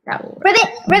that will work. Ready,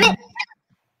 ready.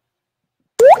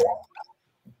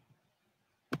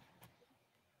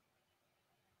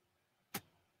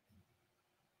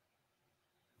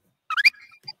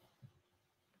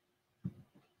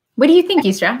 What do you think,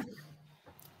 Usra?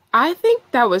 I think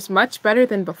that was much better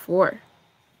than before.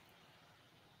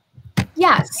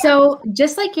 Yeah, so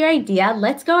just like your idea,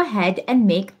 let's go ahead and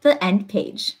make the end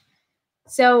page.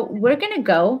 So we're going to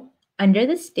go under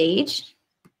the stage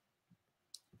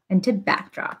into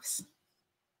backdrops.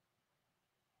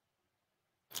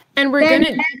 And we're Then-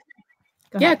 gonna,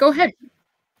 yeah, go ahead.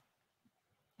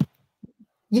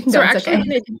 You can So go, we're it's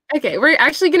actually okay. we're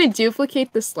actually gonna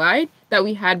duplicate the slide that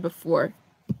we had before,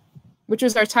 which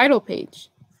was our title page.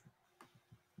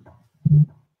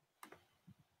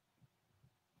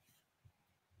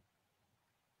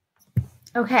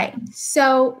 Okay,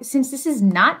 so since this is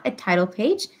not a title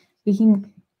page, we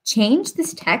can change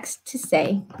this text to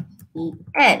say the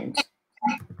end.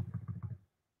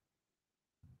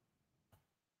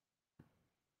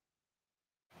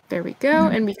 There we go,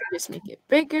 and we can just make it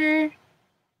bigger,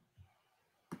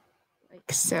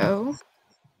 like so.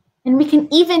 And we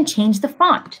can even change the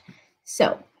font.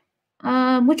 So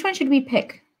which one should we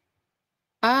pick?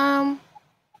 Why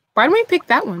don't we pick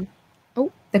that one?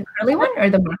 Oh, The curly one or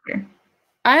the marker?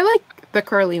 I like the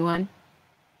curly one.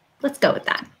 Let's go with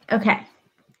that. Okay.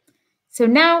 So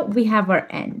now we have our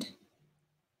end.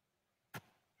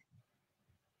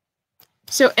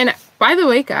 So, and by the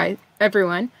way, guys,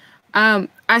 everyone,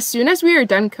 as soon as we are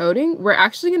done coding, we're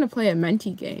actually gonna play a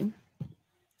Menti game.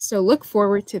 So look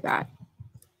forward to that.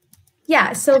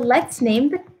 Yeah, so let's name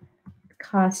the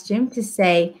costume to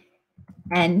say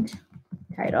end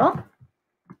title.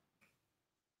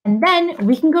 And then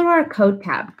we can go to our code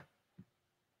tab.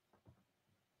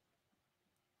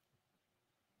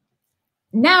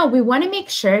 Now we want to make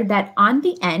sure that on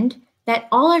the end that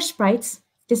all our sprites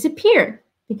disappear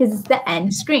because it's the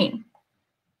end screen.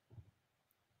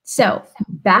 So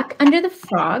back under the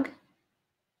frog,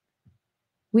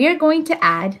 we are going to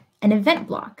add an event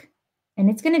block. And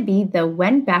it's going to be the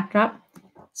when backdrop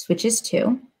switches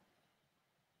to.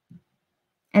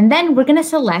 And then we're going to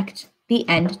select the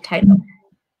end title.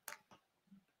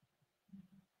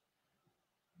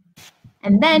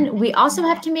 And then we also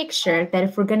have to make sure that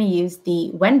if we're going to use the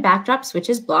when backdrop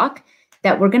switches block,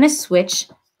 that we're going to switch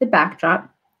the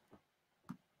backdrop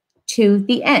to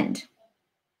the end.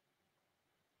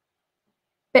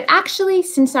 But actually,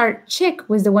 since our chick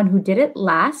was the one who did it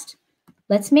last,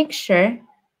 let's make sure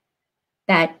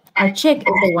that our chick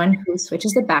is the one who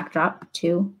switches the backdrop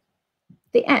to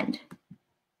the end.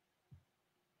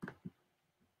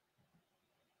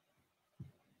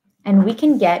 And we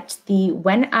can get the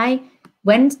when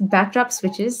backdrop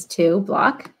switches to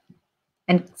block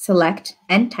and select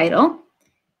end title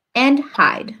and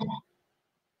hide.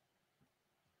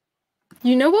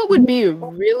 You know what would be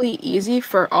really easy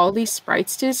for all these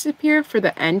sprites to disappear for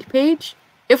the end page?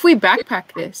 If we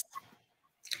backpack this.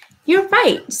 You're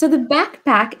right. So the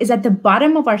backpack is at the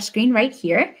bottom of our screen right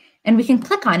here, and we can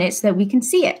click on it so that we can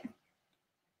see it.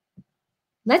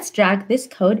 Let's drag this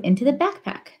code into the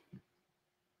backpack.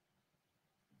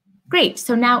 Great,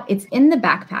 so now it's in the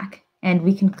backpack, and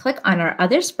we can click on our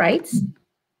other sprites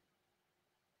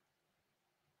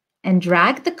and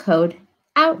drag the code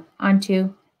out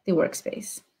onto the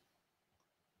workspace.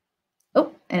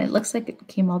 Oh, and it looks like it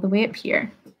came all the way up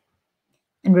here.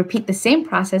 And repeat the same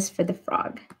process for the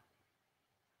frog.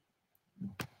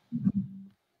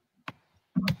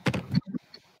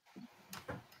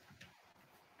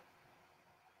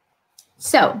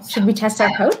 So, should we test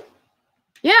our code?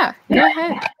 Yeah, go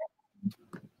ahead.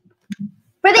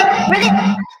 Ribbit,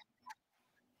 ribbit.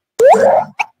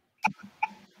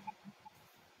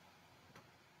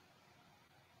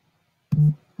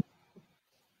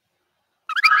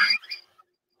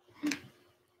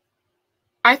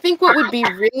 I think what would be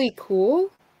really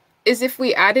cool is if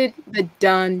we added the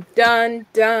dun, dun,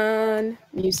 dun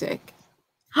music.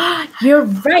 You're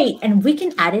right, and we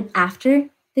can add it after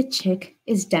the chick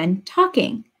is done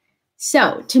talking.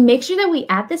 So to make sure that we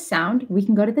add the sound, we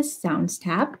can go to the Sounds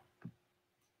tab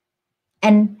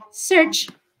and search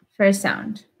for a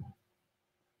sound.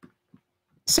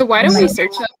 So why don't we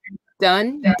search up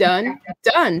dun, dun,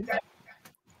 dun?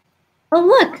 Oh,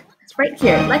 look, it's right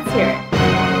here. Let's hear it.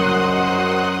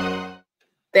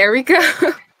 There we go.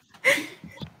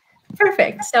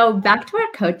 Perfect. So back to our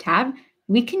code tab,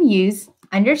 we can use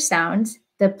under sounds,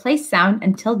 the play sound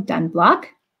until done block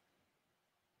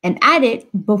and add it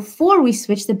before we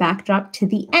switch the backdrop to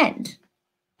the end.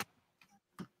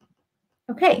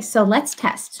 Okay, so let's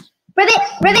test. Ribbit,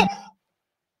 ribbit.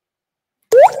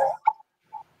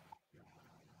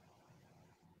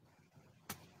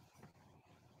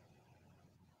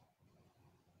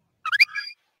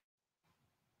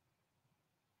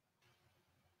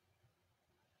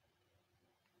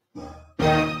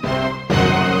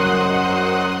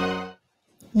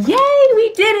 Yay,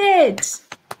 we did it!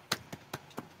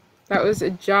 That was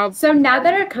a job. So now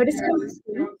that our code is complete,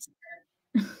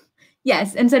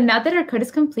 yes, and so now that our code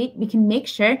is complete, we can make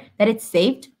sure that it's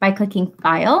saved by clicking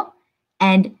File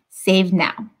and Save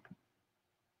Now.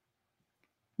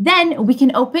 Then we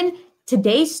can open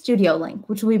today's studio link,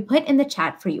 which we put in the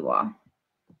chat for you all.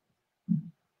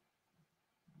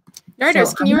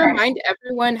 Nardos, can you remind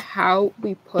everyone how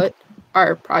we put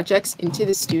our projects into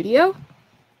the studio?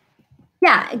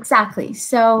 Yeah, exactly.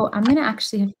 So I'm going to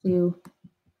actually have to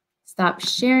stop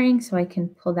sharing so I can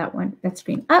pull that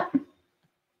screen up.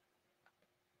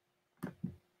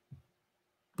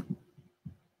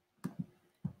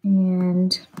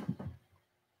 And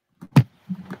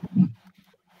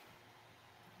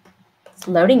it's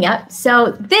loading up.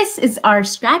 So this is our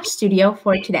Scratch Studio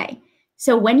for today.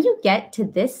 So when you get to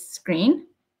this screen,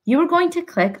 you are going to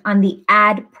click on the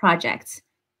Add Projects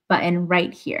button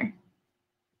right here.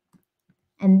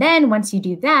 And then once you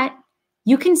do that,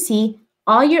 you can see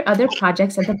all your other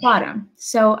projects at the bottom.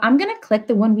 So I'm going to click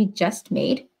the one we just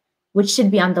made, which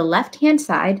should be on the left-hand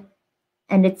side,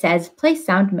 and it says Play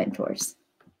Sound Mentors.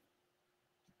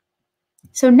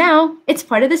 So now it's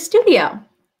part of the studio.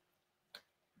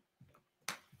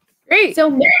 Great. So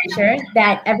make sure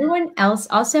that everyone else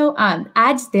also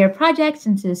adds their projects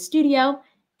into the studio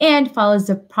and follows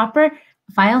the proper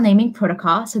file naming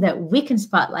protocol so that we can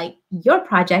spotlight your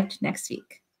project next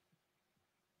week.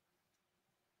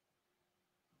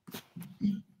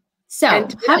 So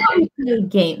how about we play a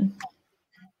game?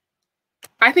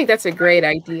 I think that's a great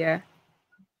idea.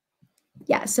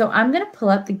 Yeah, so I'm going to pull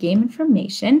up the game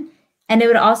information, and it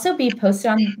would also be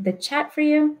posted on the chat for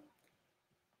you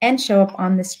and show up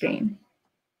on the screen.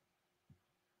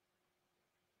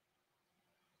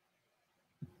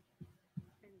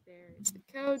 And there's the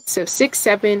code. So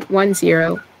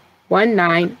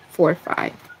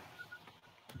 67101945.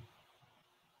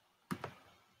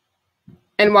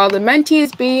 And while the Menti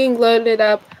is being loaded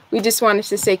up, we just wanted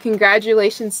to say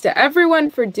congratulations to everyone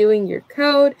for doing your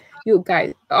code. You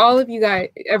guys, all of you guys,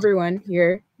 everyone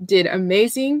here did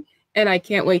amazing. And I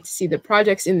can't wait to see the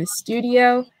projects in the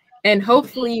studio. And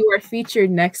hopefully you are featured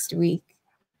next week.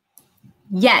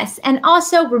 Yes, and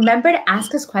also remember to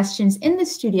ask us questions in the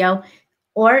studio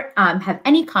or have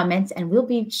any comments, and we'll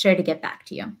be sure to get back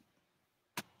to you.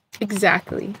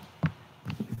 Exactly.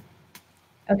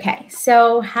 Okay,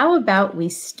 so how about we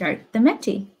start the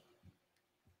Menti?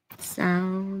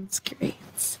 Sounds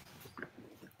great.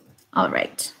 All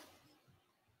right.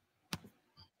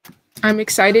 I'm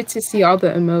excited to see all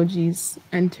the emojis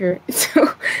enter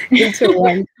into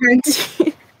one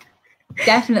Menti.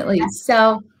 Definitely.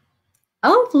 So,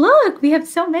 oh, look, we have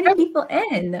so many people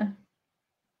in.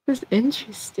 This is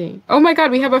interesting. Oh my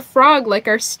God, we have a frog like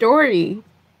our story.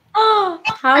 Oh,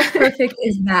 how perfect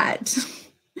is that?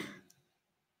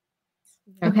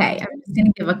 Okay, I'm just going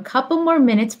to give a couple more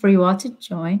minutes for you all to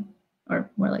join,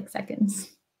 or more like seconds.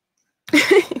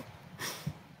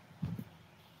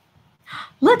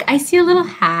 Look, I see a little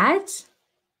hat.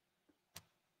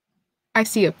 I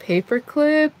see a paper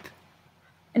clip.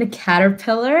 And a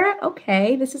caterpillar.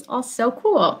 Okay, this is all so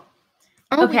cool.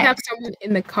 Oh, Okay. we have someone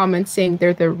in the comments saying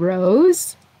they're the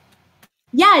rose.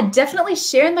 Yeah, definitely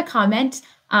share in the comments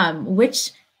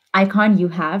which icon you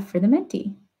have for the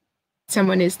Menti.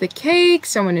 Someone is the cake.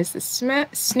 Someone is the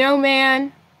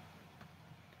snowman.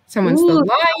 Someone's Ooh,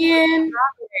 the lion.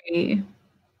 strawberry.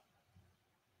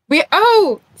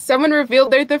 Someone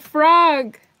revealed they're the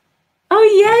frog. Oh,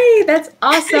 yay, that's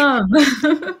awesome.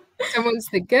 Someone's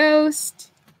the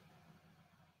ghost.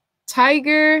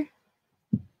 Tiger.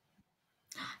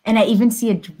 And I even see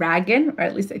a dragon, or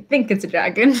at least I think it's a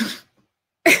dragon.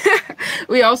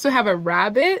 We also have a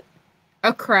rabbit,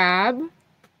 a crab,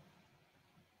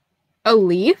 a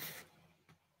leaf,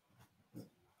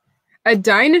 a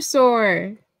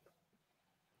dinosaur.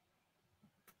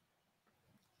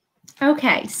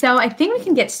 Okay, so I think we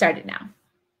can get started now.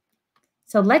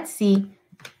 So let's see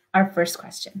our first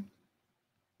question.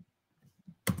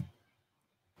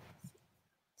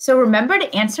 So remember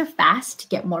to answer fast to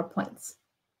get more points.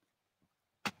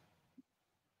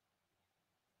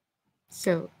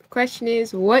 So the question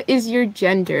is, what is your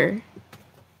gender?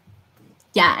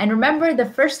 Yeah, and remember the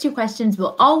first two questions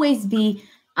will always be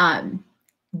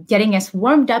getting us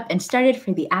warmed up and started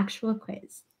for the actual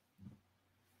quiz.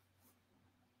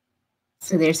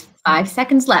 So there's 5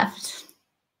 seconds left.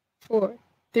 4,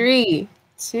 3,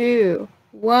 2,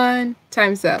 1.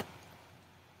 Time's up.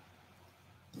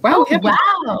 Wow, we have a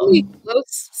really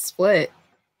close split.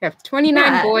 We have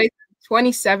 29 boys,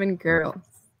 27 girls.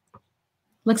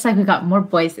 Looks like we got more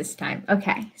boys this time.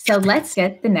 Okay, so let's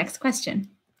get the next question.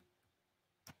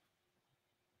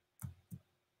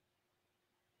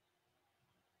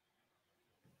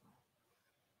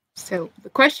 So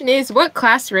the question is, what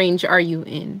class range are you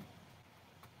in?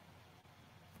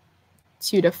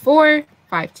 2 to 4,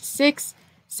 5 to 6,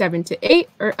 7 to 8,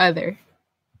 or other?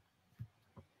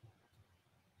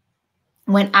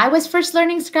 When I was first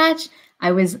learning Scratch,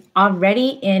 I was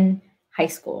already in high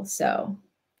school, so.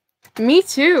 Me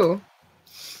too.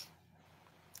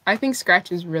 I think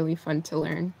Scratch is really fun to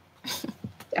learn.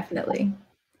 Definitely.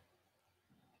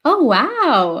 Oh,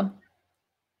 wow.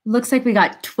 Looks like we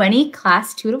got 20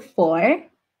 class 2 to 4.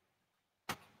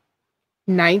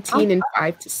 19 and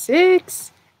 5 to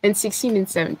 6, and 16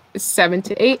 and 7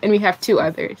 to 8, and we have 2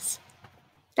 others.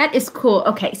 That is cool.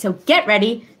 Okay, so get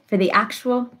ready for the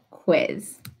actual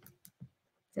quiz.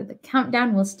 So the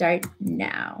countdown will start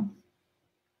now.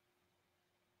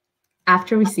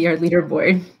 After we see our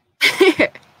leaderboard.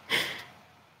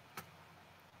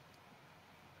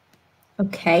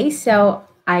 Okay, so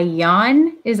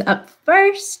Ayan is up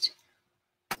first.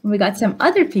 We got some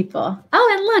other people.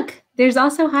 Oh, and look, there's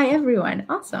also hi everyone.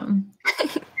 Awesome.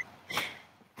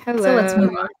 Hello. So let's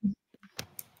move on.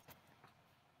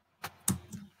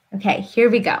 Okay, here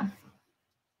we go.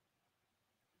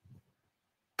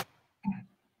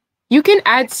 You can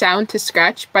add sound to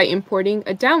Scratch by importing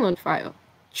a download file.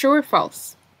 True or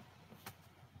false?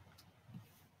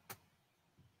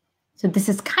 So this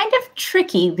is kind of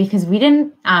tricky because we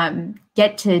didn't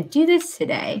get to do this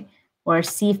today or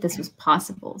see if this was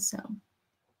possible. So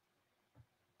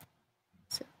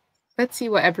let's see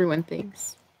what everyone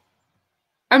thinks.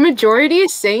 A majority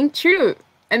is saying true,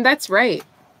 and that's right.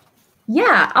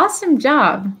 Yeah, awesome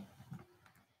job.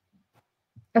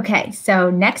 Okay, so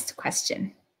next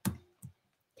question.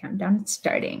 Countdown is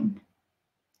starting.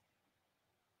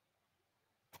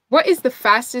 What is the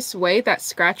fastest way that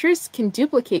Scratchers can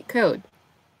duplicate code?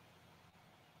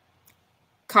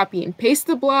 Copy and paste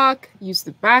the block, use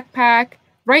the backpack,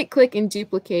 right-click and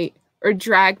duplicate, or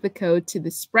drag the code to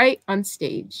the sprite on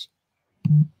stage.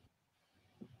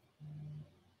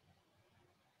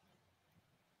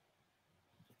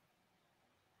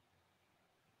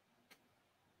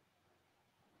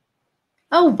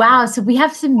 Oh, wow. So we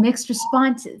have some mixed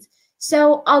responses.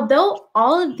 So although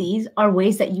all of these are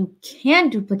ways that you can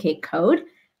duplicate code,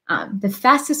 the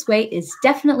fastest way is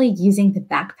definitely using the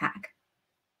backpack.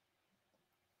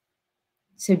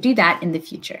 So do that in the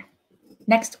future.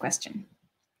 Next question.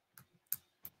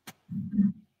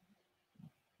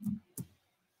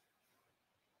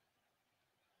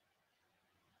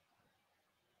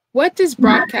 What does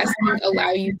broadcasting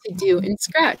allow you to do in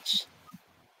Scratch?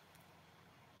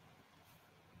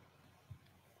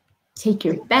 Take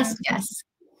your best guess.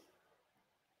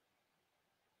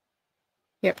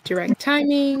 Yep, direct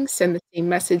timing, send the same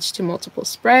message to multiple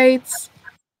sprites,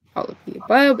 all of the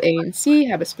above, A and C,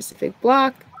 have a specific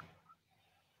block.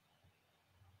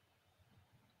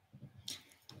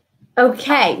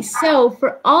 Okay, so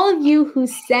for all of you who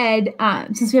said,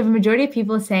 since we have a majority of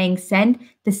people saying send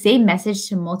the same message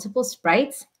to multiple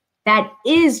sprites, that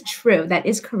is true, that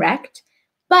is correct,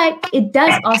 but it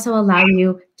does also allow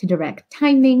you to direct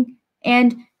timing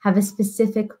and have a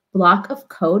specific block of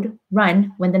code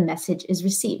run when the message is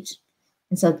received.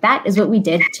 And so that is what we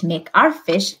did to make our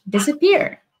fish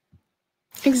disappear.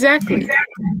 Exactly.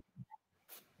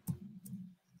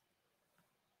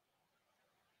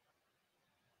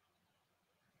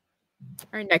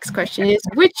 Our next question is,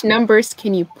 which numbers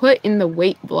can you put in the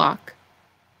wait block?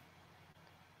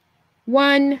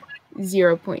 1,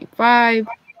 0.5,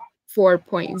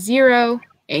 4.0,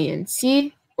 A and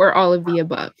C, or all of the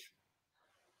above?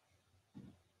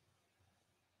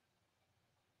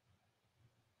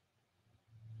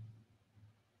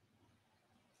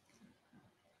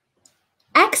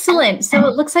 Excellent. So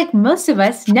it looks like most of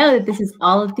us know that this is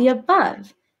all of the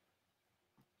above.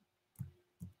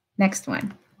 Next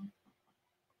one.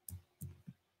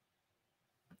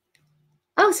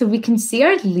 Oh, so we can see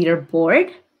our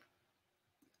leaderboard.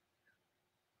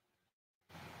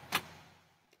 You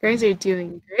guys are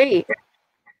doing great.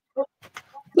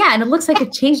 Yeah, and it looks like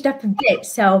it changed up a bit.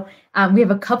 So we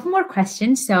have a couple more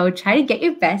questions. So try to get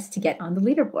your best to get on the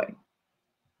leaderboard.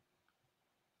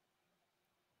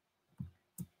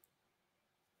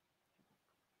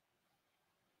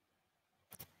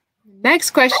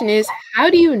 Next question is, how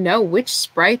do you know which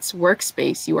sprite's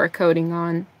workspace you are coding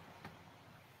on?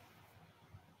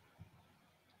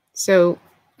 So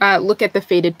look at the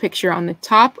faded picture on the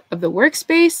top of the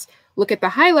workspace, look at the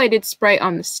highlighted sprite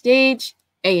on the stage,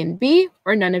 A and B,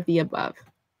 or none of the above.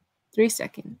 3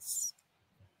 seconds.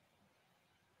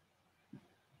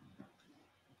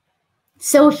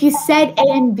 So if you said A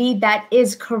and B, that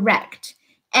is correct.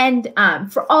 And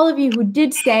for all of you who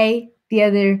did say the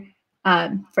other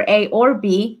for A or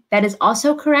B, that is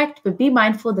also correct, but be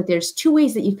mindful that there's 2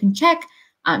 ways that you can check.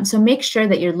 So make sure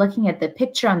that you're looking at the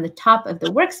picture on the top of the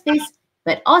workspace,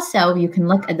 but also you can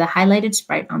look at the highlighted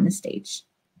sprite on the stage.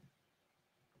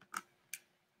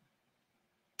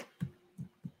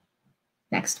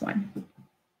 Next one.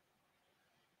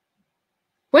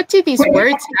 What do these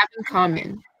words have in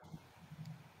common?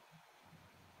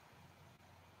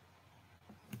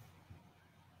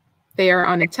 They are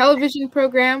on a television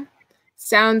program,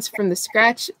 sounds from the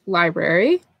Scratch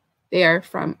library, they are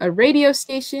from a radio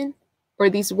station, or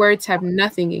these words have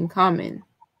nothing in common.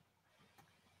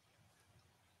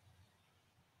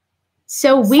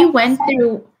 So we went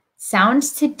through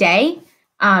sounds today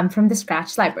from the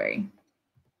Scratch library.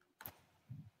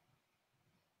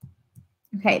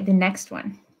 Okay, the next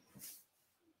one.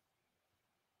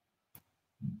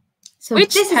 So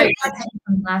Which this type? is a question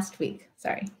from last week.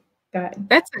 Sorry, go ahead.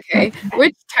 That's okay.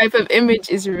 Which type of image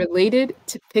is related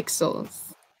to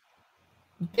pixels?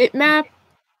 Bitmap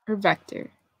or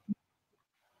vector?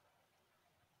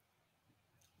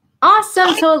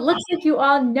 Awesome. So it looks like you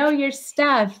all know your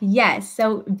stuff. Yes.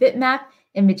 So bitmap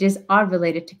images are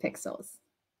related to pixels.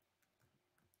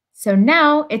 So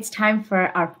now it's time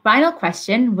for our final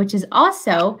question, which is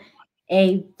also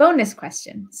a bonus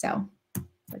question. So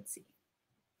let's see.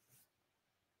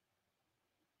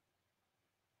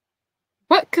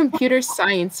 What computer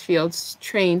science fields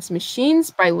trains machines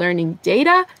by learning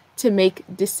data to make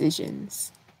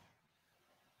decisions?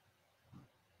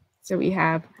 So we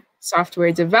have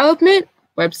software development,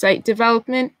 website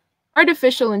development,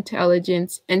 artificial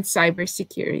intelligence, and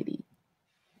cybersecurity.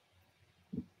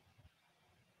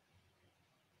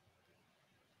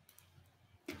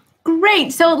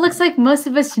 Great. So it looks like most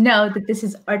of us know that this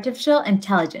is artificial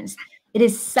intelligence. It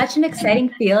is such an exciting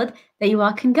field that you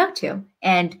all can go to.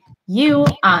 And you,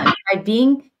 by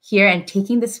being here and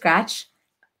taking the Scratch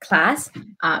class,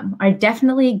 are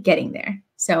definitely getting there.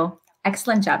 So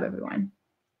excellent job, everyone.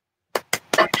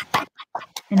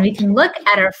 And we can look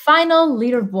at our final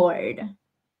leaderboard.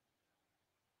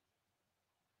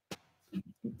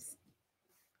 Oops.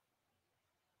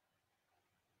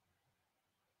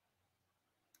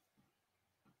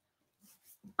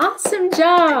 Awesome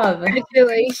job.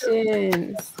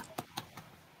 Congratulations.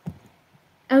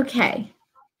 Okay.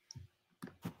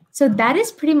 So that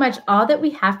is pretty much all that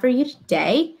we have for you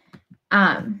today.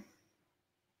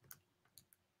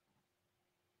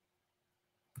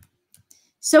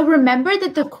 So remember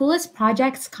that the Coolest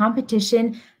Projects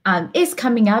competition is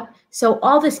coming up. So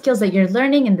all the skills that you're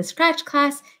learning in the Scratch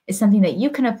class is something that you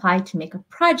can apply to make a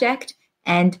project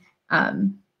and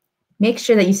make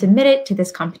sure that you submit it to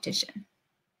this competition.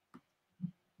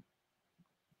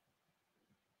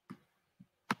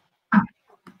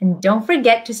 And don't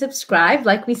forget to subscribe,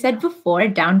 like we said before,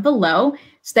 down below,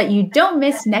 so that you don't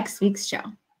miss next week's show.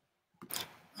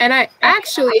 And I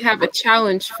actually have a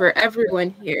challenge for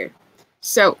everyone here.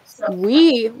 So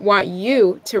we want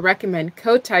you to recommend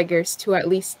CodeTigers to at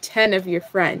least 10 of your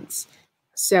friends.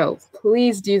 So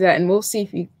please do that, and we'll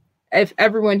see if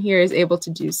everyone here is able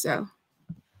to do so.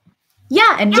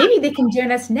 Yeah, and maybe they can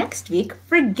join us next week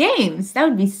for games. That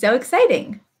would be so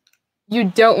exciting. You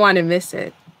don't want to miss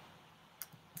it.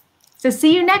 So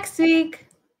see you next week.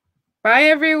 Bye,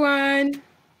 everyone.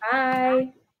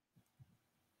 Bye.